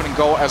this opening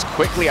goal as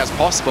quickly as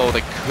possible.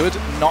 They could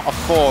not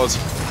afford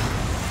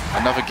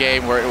another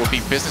game where it will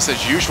be business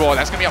as usual.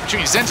 That's going to be an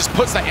opportunity. Zensus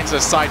puts that into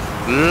the side.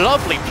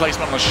 Lovely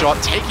placement on the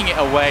shot, taking it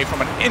away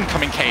from an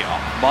incoming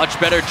KDOP. Much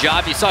better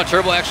job. You saw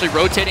Turbo actually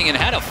rotating and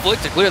had a flick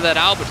to clear that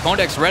out, but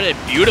Pondex read it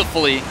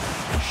beautifully.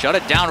 Shut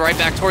it down right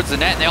back towards the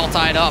net, and they all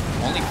tied up.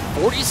 Only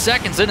 40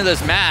 seconds into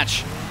this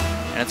match,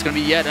 and it's going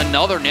to be yet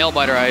another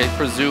nail-biter, I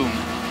presume.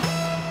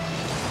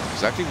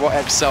 Exactly what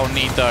XL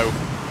need, though.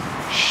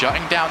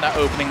 Shutting down that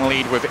opening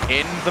lead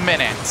within the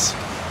minute.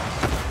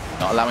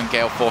 Not allowing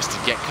GALEforce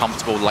to get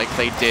comfortable like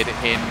they did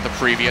in the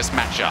previous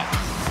matchup.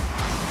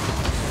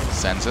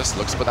 Zensus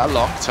looks for that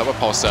long.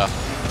 Turbopulsar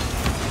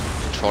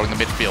controlling the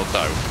midfield,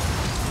 though.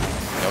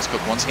 Niels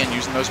Cook once again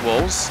using those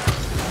walls.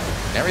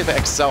 An area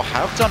that XL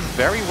have done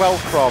very well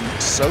from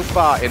so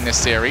far in this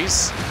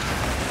series.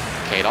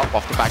 KDOP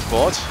off the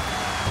backboard.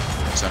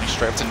 It's only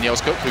straight up to Niels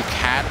Cook, who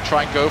can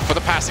try and go for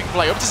the passing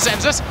play. Over to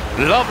Zensus.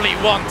 Lovely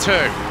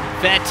 1-2.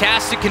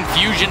 Fantastic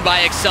confusion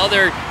by XL.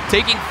 They're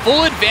taking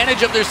full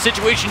advantage of their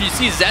situation. You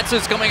see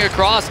Zensus coming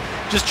across,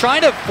 just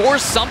trying to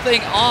force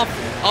something off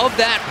of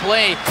that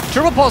play.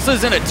 Turbopulsar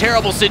is in a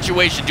terrible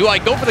situation. Do I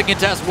go for the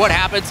contest? What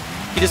happens?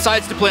 He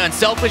decides to play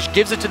unselfish,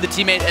 gives it to the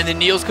teammate, and then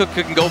Niels Cook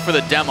can go for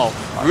the demo.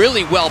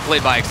 Really well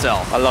played by XL.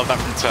 I love that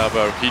from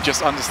Turbo. He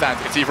just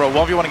understands it's either a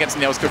 1v1 against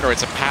Niels Cook or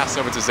it's a pass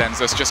over to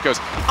Zensus. Just goes,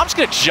 I'm just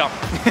going to jump,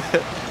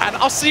 and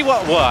I'll see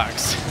what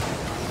works.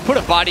 Put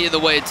a body in the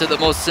way to the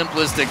most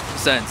simplistic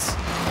sense.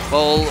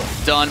 Well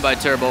done by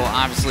Turbo.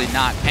 Obviously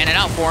not panning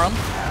out for him.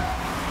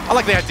 I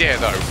like the idea,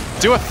 though.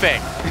 Do a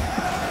thing.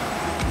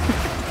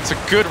 It's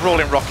a good rule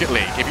in Rocket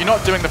League. If you're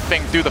not doing the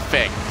thing, do the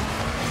thing.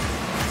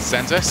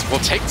 Zensus will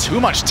take too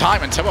much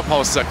time, and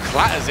Turbopulsar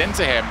clatters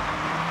into him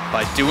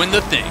by doing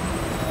the thing.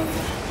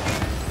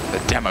 The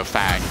demo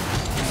fang.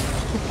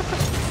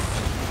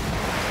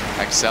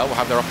 XL will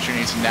have their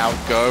opportunity to now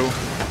go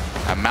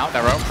and mount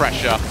their own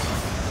pressure.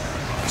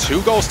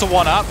 2 goals to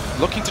 1 up,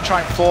 looking to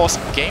try and force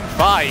game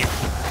 5.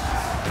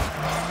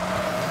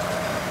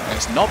 And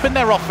it's not been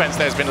their offense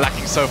that has been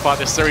lacking so far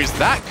this series.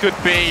 That could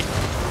be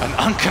an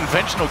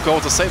unconventional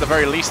goal to say the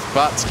very least,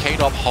 but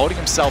KDOP holding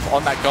himself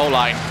on that goal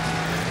line.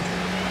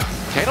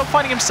 KDOP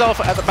finding himself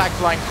at the back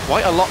line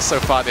quite a lot so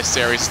far this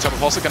series.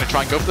 Turbopulsar going to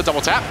try and go for the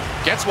double tap.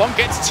 Gets 1,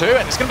 gets 2,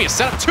 and it's going to be a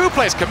setup. 2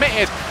 players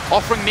committed,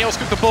 offering Niels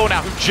Cook the ball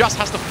now, who just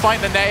has to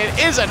find the net.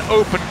 It is an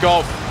open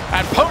goal,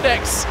 and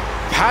Pondex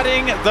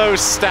padding those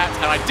stats,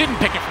 and I didn't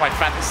pick him for my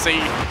fantasy.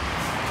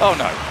 Oh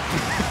no.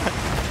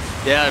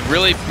 Yeah,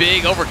 really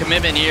big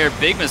overcommitment here.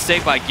 Big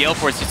mistake by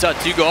GALEforce. You saw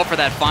 2 go up for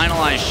that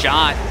finalized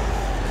shot.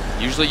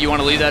 Usually you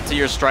want to leave that to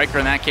your striker.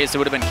 In that case, it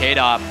would have been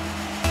KDOP.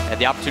 Had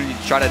the opportunity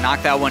to try to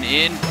knock that one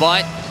in,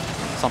 but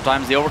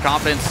sometimes the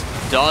overconfidence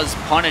does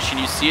punish, and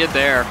you see it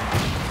there.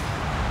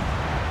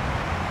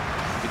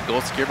 Good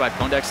goal secured by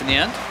Pondex in the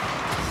end.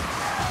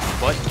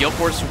 But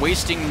GALEforce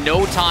wasting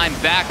no time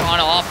back on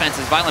offense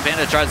as Violent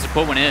Panda tries to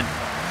put one in.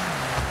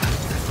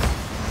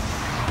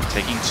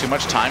 Taking too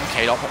much time,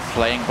 KDOP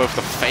playing both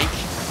the fake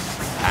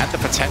and the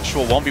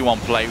potential 1v1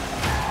 play.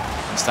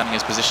 And standing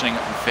his positioning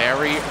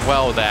very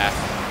well there.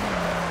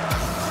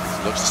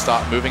 looks to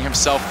start moving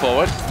himself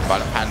forward.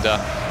 Violent Panda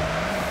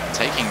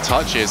taking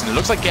touches, and it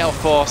looks like Gale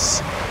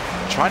Force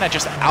trying to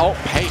just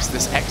outpace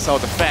this XL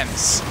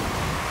defense.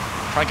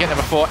 Trying to get there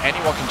before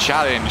anyone can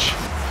challenge.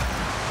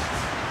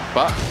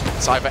 But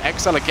it's either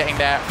XL are getting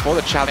there for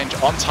the challenge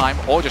on time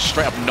or just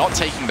straight up not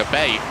taking the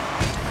bait.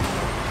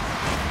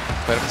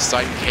 But at the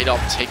side, K-Dop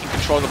taking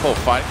control of the ball,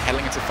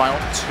 heading into the final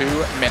 2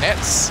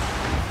 minutes.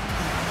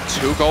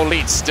 2-goal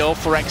lead still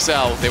for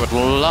XL. They would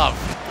love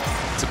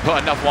to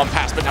put another one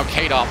past, but now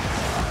K-Dop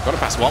got to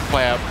pass one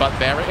player, but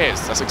there it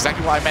is. That's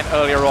exactly what I meant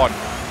earlier on.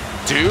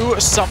 Do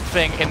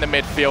something in the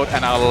midfield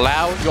and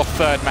allow your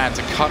third man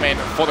to come in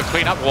for the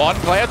cleanup. 1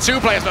 player, 2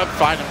 players, but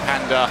Violent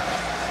Panda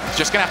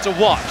just going to have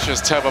to watch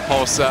as Turbo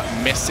Pulsar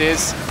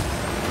misses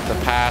the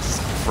pass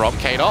from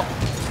K-Dop.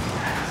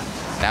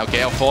 Now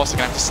Gale Force are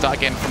going to have to start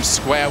again from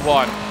square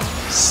one,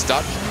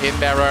 stuck in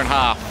their own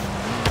half.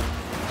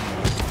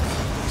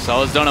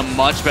 So has done a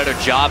much better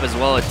job as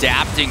well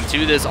adapting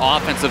to this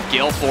offensive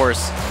Gale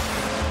Force.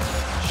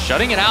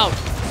 Shutting it out.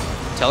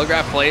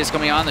 Telegraph plays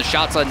coming on. The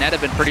shots on net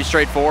have been pretty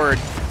straightforward.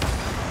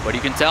 But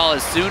you can tell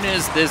as soon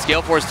as this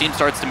Gale Force team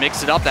starts to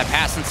mix it up, that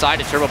pass inside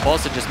to Turbo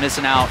Pulsar just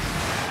missing out.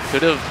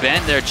 Could have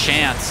been their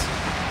chance.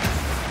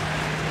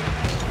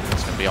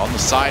 It's going to be on the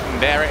side,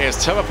 and there it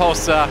is. Turbo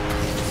Pulsar,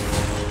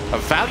 a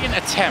valiant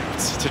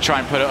attempt to try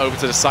and put it over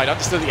to the side.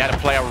 Understood that he had a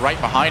player right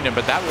behind him,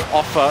 but that will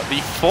offer the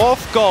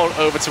 4th goal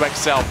over to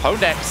XL.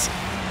 Ponex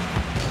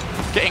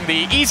getting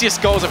the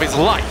easiest goals of his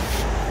life.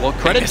 Well,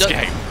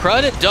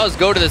 credit does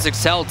go to this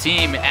XL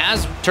team.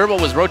 As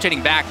Turbo was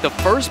rotating back, the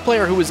first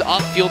player who was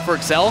upfield for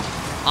XL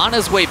on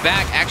his way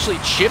back actually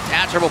chipped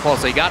at Turbo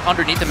Pulsar. He got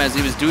underneath him as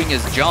he was doing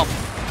his jump.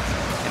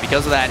 And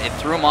because of that, it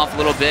threw him off a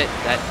little bit.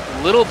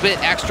 That little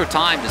bit extra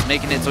time is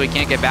making it so he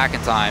can't get back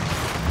in time.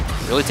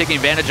 Really taking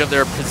advantage of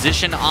their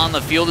position on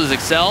the field as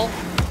XL,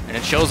 and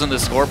it shows on the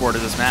scoreboard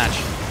of this match.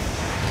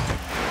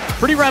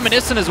 Pretty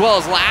reminiscent as well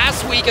as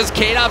last week as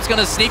K-Dop's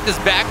gonna sneak this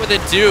back with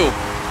it too.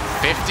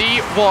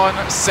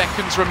 51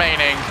 seconds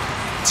remaining.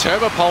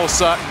 Turbo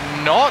Pulsar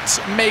not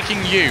making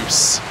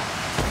use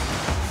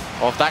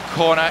of that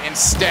corner,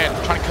 instead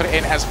trying to cut it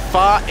in as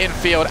far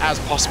infield as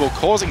possible,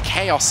 causing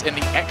chaos in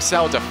the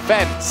XL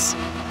defense.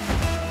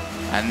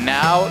 And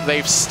now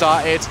they've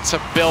started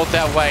to build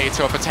their way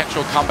to a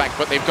potential comeback,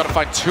 but they've got to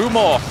find 2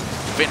 more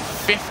within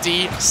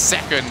 50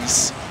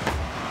 seconds.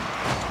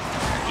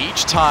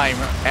 Each time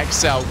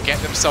XL get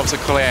themselves a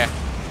clear,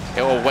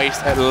 it will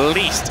waste at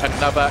least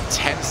another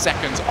 10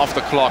 seconds off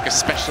the clock,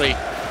 especially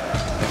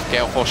if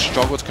Gale Force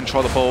struggle to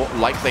control the ball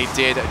like they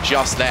did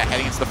just there,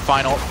 heading into the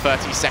final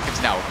 30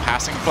 seconds now.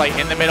 Passing play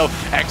in the middle.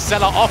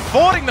 XL are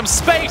affording them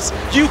space.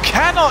 You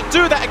cannot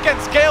do that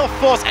against Gale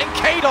Force, and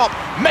K-Dop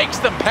makes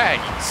them pay.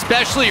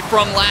 Especially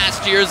from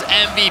last year's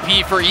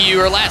MVP for EU,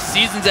 or last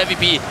season's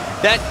MVP.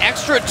 That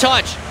extra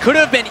touch could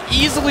have been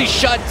easily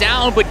shut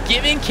down, but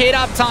giving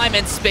K-Dop time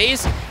and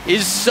space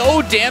is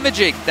so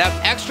damaging. That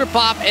extra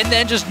pop and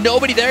then just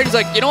nobody there. He's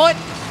like, you know what?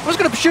 I'm just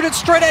going to shoot it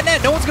straight at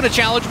net. No one's going to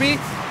challenge me.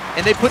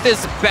 And they put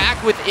this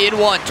back within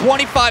 1.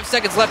 25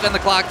 seconds left on the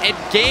clock and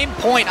game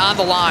point on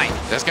the line.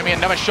 There's going to be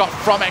another shot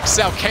from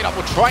XL. K-Dop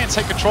will try and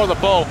take control of the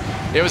ball.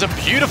 It was a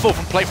beautiful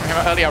play from him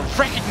earlier,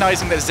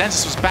 recognizing that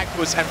Zensus was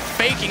backwards and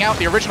faking out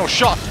the original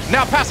shot.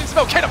 Now passing to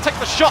Bill. K-Dop takes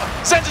the shot.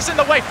 Zensus in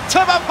the way.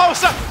 Turbo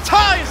Pulsar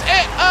ties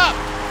it up.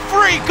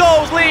 3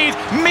 goals lead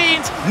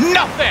means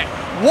nothing.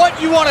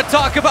 What you want to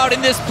talk about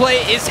in this play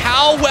is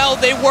how well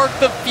they work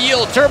the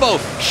field. Turbo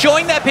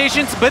showing that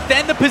patience, but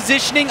then the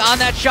positioning on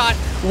that shot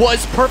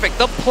was perfect.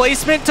 The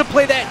placement to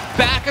play that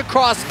back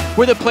across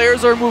where the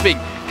players are moving,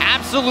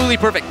 absolutely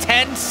perfect.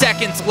 10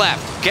 seconds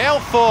left. Gale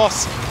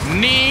Force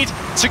need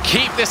to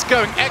keep this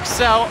going.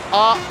 XL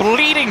are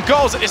bleeding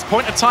goals at this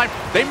point in time.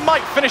 They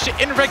might finish it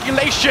in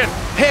regulation.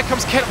 Here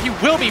comes K-Dop. He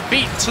will be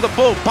beaten to the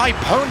ball by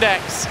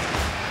Ponex.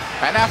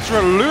 And after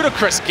a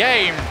ludicrous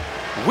game,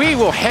 we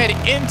will head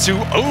into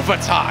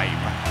overtime.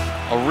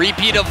 A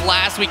repeat of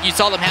last week. You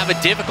saw them have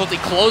a difficulty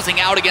closing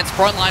out against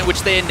Frontline,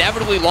 which they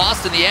inevitably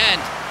lost in the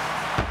end.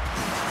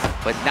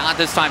 But not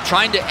this time.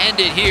 Trying to end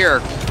it here.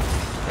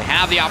 They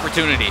have the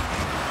opportunity.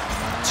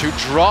 To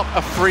drop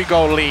a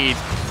 3-goal lead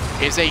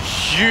is a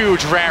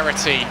huge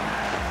rarity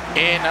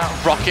in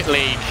Rocket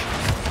League.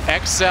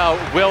 XL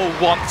will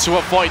want to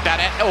avoid that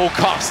at all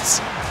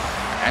costs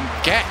and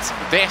get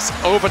this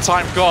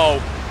overtime goal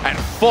and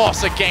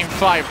force a Game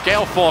 5.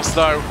 Gale Force,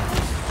 though,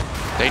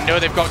 they know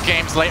they've got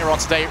games later on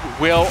today,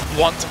 will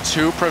want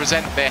to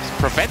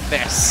prevent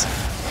this.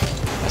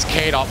 As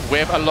K-Dop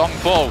with a long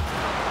ball.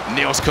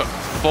 Niels Cook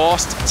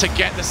forced to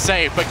get the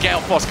save, but Gale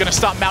Force going to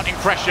start mounting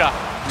pressure.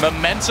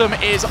 Momentum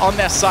is on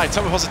their side.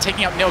 Turbo Pulsar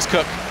taking out Niels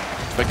Cook,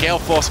 but Gale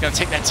Force going to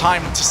take their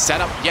time to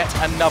set up yet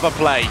another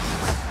play.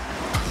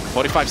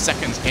 45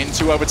 seconds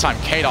into overtime.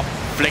 K-Dop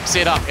flicks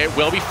it up. It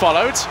will be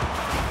followed.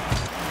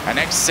 And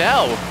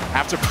XL,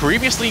 after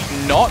previously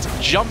not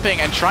jumping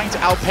and trying to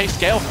outpace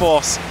Gale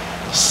Force,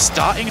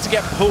 starting to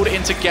get pulled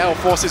into Gale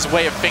Force's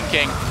way of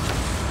thinking.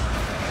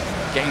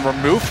 Getting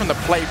removed from the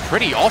play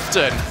pretty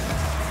often.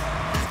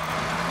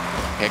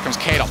 Here comes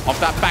K-Dop off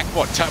that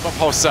backboard. Turbo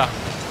Pulsar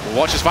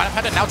Watches Violent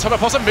Panda, now Turbo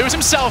Pulsar moves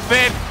himself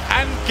in,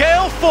 and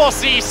Gale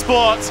Force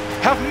eSports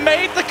have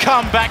made the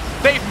comeback,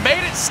 they've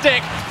made it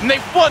stick, and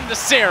they've won the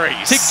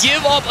series. To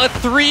give up a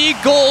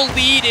 3-goal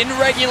lead in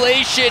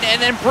regulation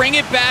and then bring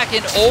it back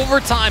in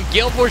overtime,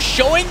 Gale Force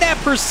showing that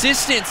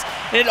persistence,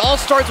 and it all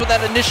starts with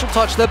that initial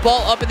touch, the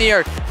ball up in the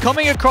air,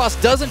 coming across,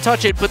 doesn't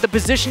touch it, but the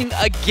positioning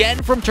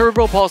again from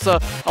Turbo Pulsar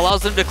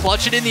allows them to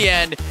clutch it in the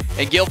end,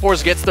 and Gale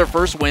Force gets their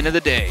first win of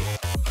the day.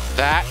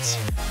 That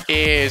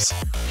is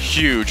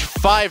huge.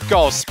 5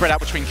 goals spread out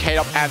between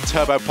KDOP and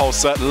Turbo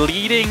Pulsar,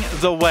 leading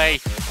the way.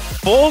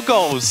 4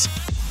 goals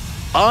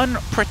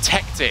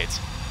unprotected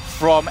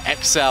from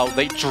Excel.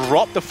 They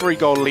drop the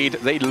 3-goal lead.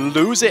 They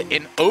lose it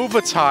in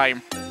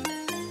overtime.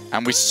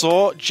 And we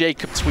saw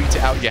Jacob tweet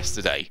it out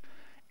yesterday.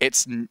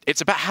 It's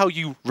about how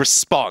you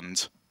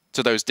respond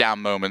to those down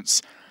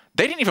moments.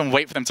 They didn't even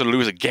wait for them to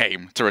lose a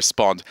game to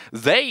respond.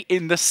 They,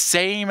 in the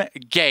same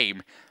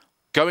game,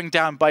 going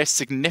down by a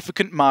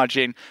significant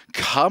margin,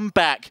 come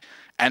back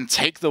and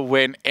take the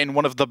win in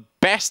one of the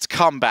best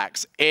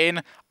comebacks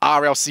in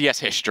RLCS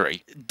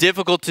history.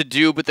 Difficult to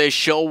do, but they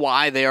show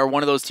why they are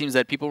one of those teams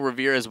that people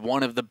revere as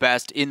one of the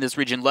best in this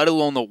region, let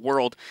alone the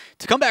world.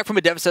 To come back from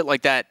a deficit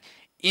like that,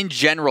 in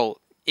general,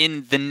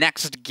 in the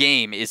next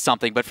game is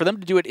something, but for them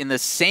to do it in the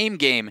same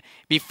game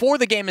before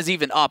the game is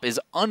even up is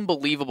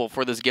unbelievable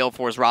for this Gale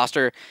Force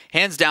roster.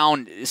 Hands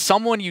down,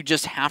 someone you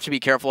just have to be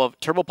careful of.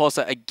 Turbo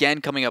Pulsar again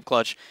coming up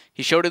clutch.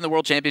 He showed it in the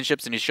World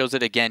Championships, and he shows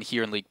it again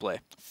here in league play.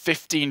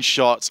 15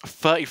 shots,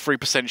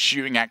 33%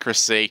 shooting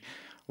accuracy.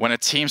 When a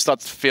team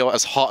starts to feel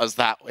as hot as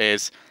that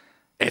is,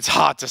 it's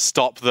hard to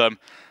stop them.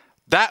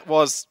 That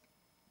was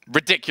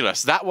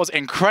ridiculous. That was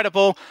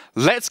incredible.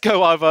 Let's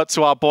go over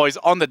to our boys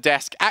on the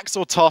desk.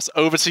 Axel, Toss,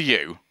 over to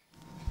you.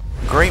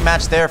 Great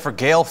match there for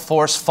Gale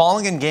Force,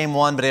 falling in game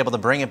 1, but able to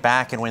bring it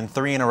back and win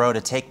 3 in a row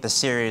to take the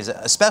series,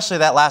 especially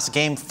that last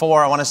game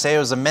 4. I want to say it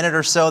was a minute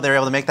or so. They were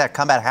able to make that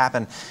comeback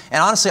happen.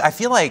 And honestly, I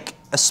feel like,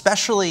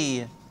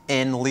 especially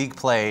in league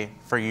play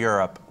for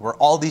Europe, where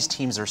all these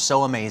teams are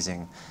so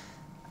amazing,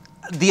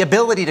 the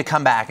ability to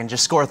come back and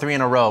just score 3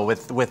 in a row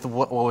with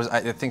what was,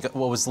 I think,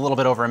 what was a little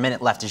bit over a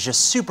minute left is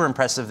just super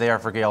impressive there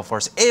for Gale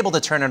Force, able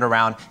to turn it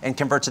around and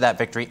convert to that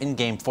victory in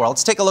Game 4.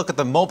 Let's take a look at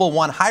the Mobile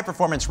 1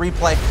 high-performance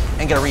replay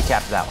and get a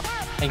recap of that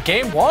one. In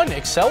Game 1,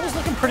 Excel was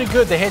looking pretty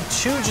good. They had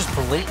 2 just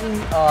blatant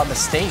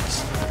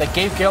mistakes that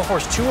gave Gale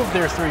Force 2 of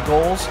their 3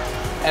 goals.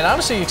 And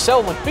honestly,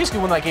 Excel basically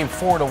won that game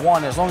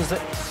 4-1 as long as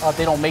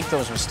they don't make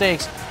those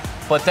mistakes.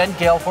 But then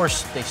Gale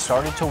Force, they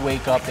started to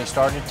wake up. They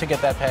started to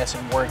get that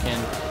passing working.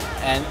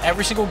 And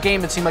every single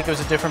game, it seemed like it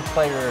was a different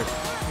player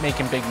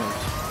making big moves.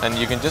 And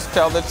you can just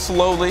tell that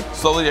slowly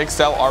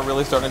Excel are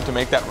really starting to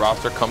make that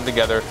roster come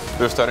together.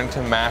 They're starting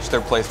to mash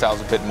their play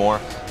styles a bit more.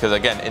 Because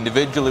again,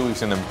 individually we've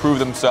seen them prove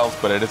themselves,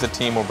 but it is a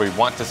team where we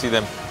want to see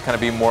them kind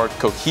of be more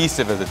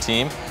cohesive as a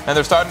team. And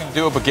they're starting to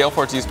do it, but Gale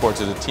Force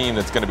eSports is a team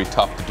that's going to be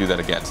tough to do that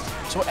against.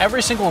 So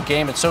every single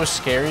game, it's so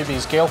scary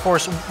because Gale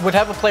Force would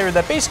have a player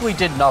that basically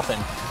did nothing,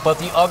 but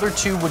the other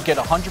 2 would get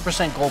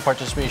 100% goal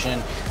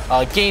participation.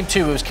 Game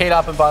 2, it was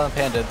KDOP and Violent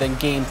Panda. Then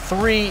Game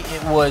 3,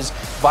 it was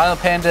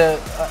Violent Panda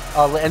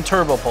and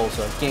Turbo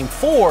Pulsar. Game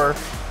 4,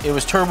 it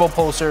was Turbo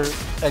Pulsar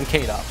and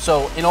KDOP.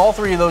 So in all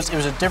 3 of those, it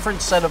was a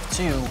different set of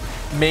 2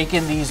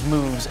 making these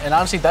moves. And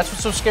honestly, that's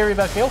what's so scary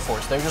about Gale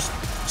Force. They're just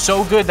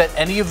so good that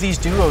any of these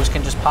duos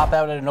can just pop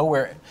out of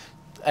nowhere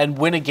and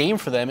win a game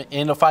for them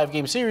in a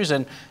 5-game series.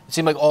 And it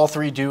seemed like all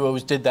 3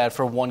 duos did that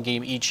for 1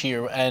 game each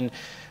year. And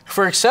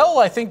for Excel,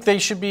 I think they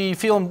should be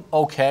feeling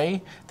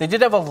okay. They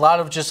did have a lot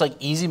of just like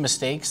easy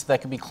mistakes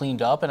that could be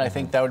cleaned up, and I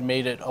think that would have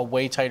made it a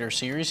way tighter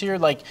series here.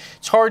 Like,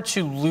 it's hard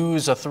to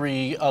lose a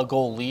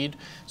 3-goal lead,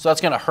 so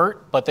that's going to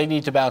hurt, but they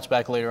need to bounce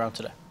back later on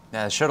today.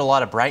 Yeah, it showed a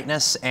lot of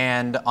brightness,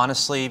 and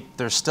honestly,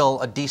 there's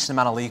still a decent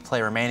amount of league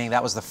play remaining.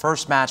 That was the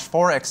first match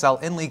for Excel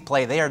in league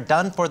play. They are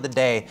done for the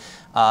day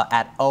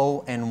at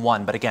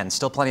 0-1, but again,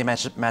 still plenty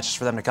of matches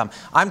for them to come.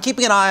 I'm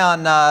keeping an eye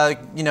on,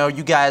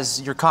 you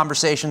guys, your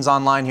conversations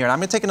online here, and I'm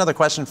going to take another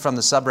question from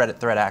the subreddit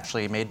thread,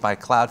 actually, made by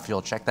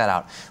Cloudfuel. Check that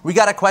out. We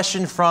got a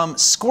question from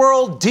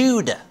Squirrel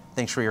Dude.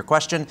 Thanks for your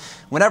question.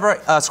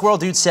 Whenever Squirrel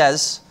Dude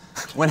says,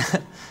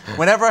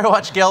 whenever I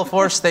watch Gale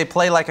Force, they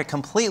play like a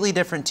completely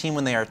different team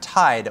when they are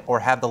tied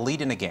or have the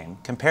lead in a game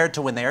compared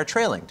to when they are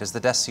trailing. Does the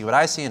desk see what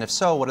I see? And if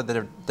so, what are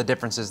the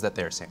differences that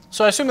they're seeing?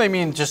 So I assume they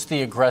mean just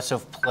the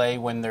aggressive play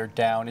when they're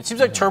down. It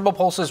seems like Turbo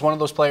Pulsar is one of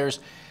those players.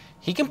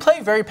 He can play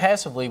very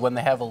passively when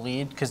they have a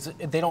lead because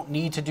they don't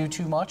need to do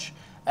too much.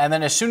 And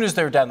then as soon as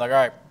they're down, like, all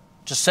right,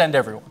 just send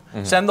everyone.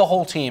 Send the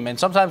whole team. And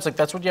sometimes like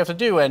that's what you have to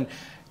do. And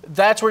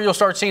that's where you'll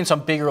start seeing some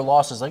bigger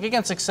losses. Like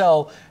against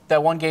Excel,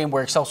 that one game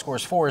where Excel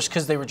scores 4 is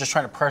because they were just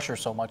trying to pressure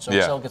so much, so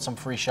Excel gets some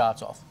free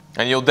shots off.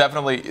 And you'll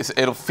definitely,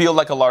 it'll feel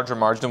like a larger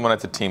margin when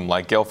it's a team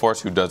like Gale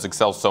Force who does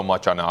excel so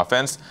much on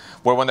offense,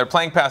 where when they're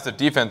playing passive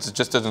defense, it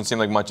just doesn't seem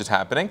like much is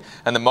happening.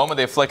 And the moment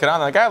they flick it on,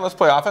 they're like, all right, let's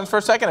play offense for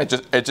a second.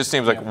 It just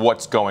seems like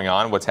what's going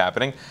on, what's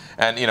happening.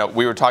 And,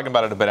 we were talking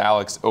about it a bit,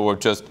 Alex, or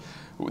just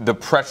the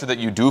pressure that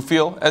you do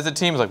feel as a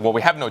team is like, well,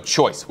 we have no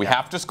choice. We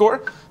have to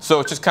score. So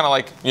it's just kind of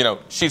like, you know,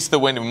 sheets the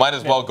wind. We might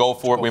as well go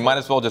for it. We might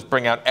as well just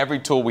bring out every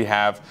tool we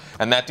have.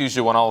 And that's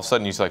usually when all of a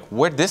sudden you're like,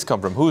 where'd this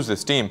come from? Who's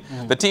this team?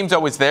 The team's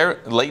always there,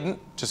 latent,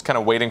 just kind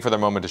of waiting for their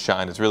moment to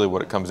shine is really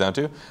what it comes down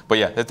to. But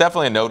yeah, it's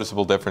definitely a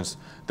noticeable difference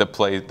that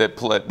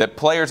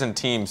players and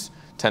teams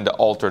tend to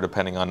alter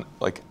depending on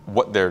like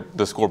what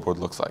the scoreboard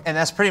looks like. And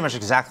that's pretty much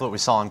exactly what we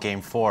saw in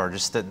Game 4.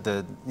 Just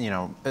the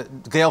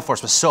Gale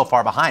Force was so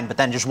far behind, but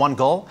then just one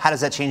goal. How does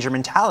that change your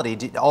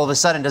mentality? All of a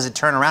sudden, does it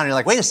turn around? And you're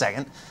like, wait a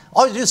second.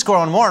 All you do is score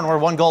one more, and we're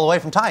one goal away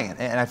from tying it.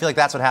 And I feel like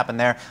that's what happened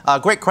there.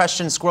 Great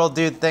question, Squirrel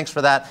Dude. Thanks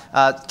for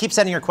that. Keep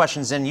sending your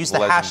questions in. Use the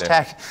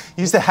hashtag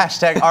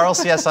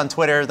RLCS on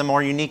Twitter. The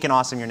more unique and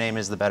awesome your name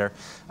is, the better.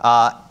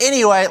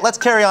 Anyway, let's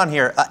carry on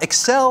here.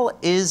 Excel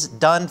is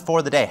done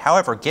for the day.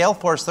 However, Gale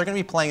Force, they're going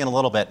to be playing in a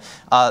little bit.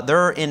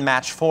 They're in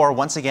match 4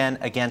 once again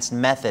against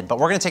Method. But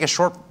we're going to take a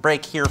short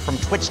break here from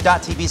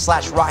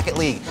twitch.tv/Rocket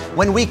League.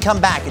 When we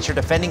come back, it's your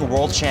defending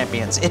world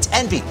champions. It's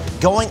Envy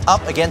going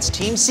up against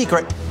Team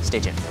Secret. Stay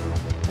tuned.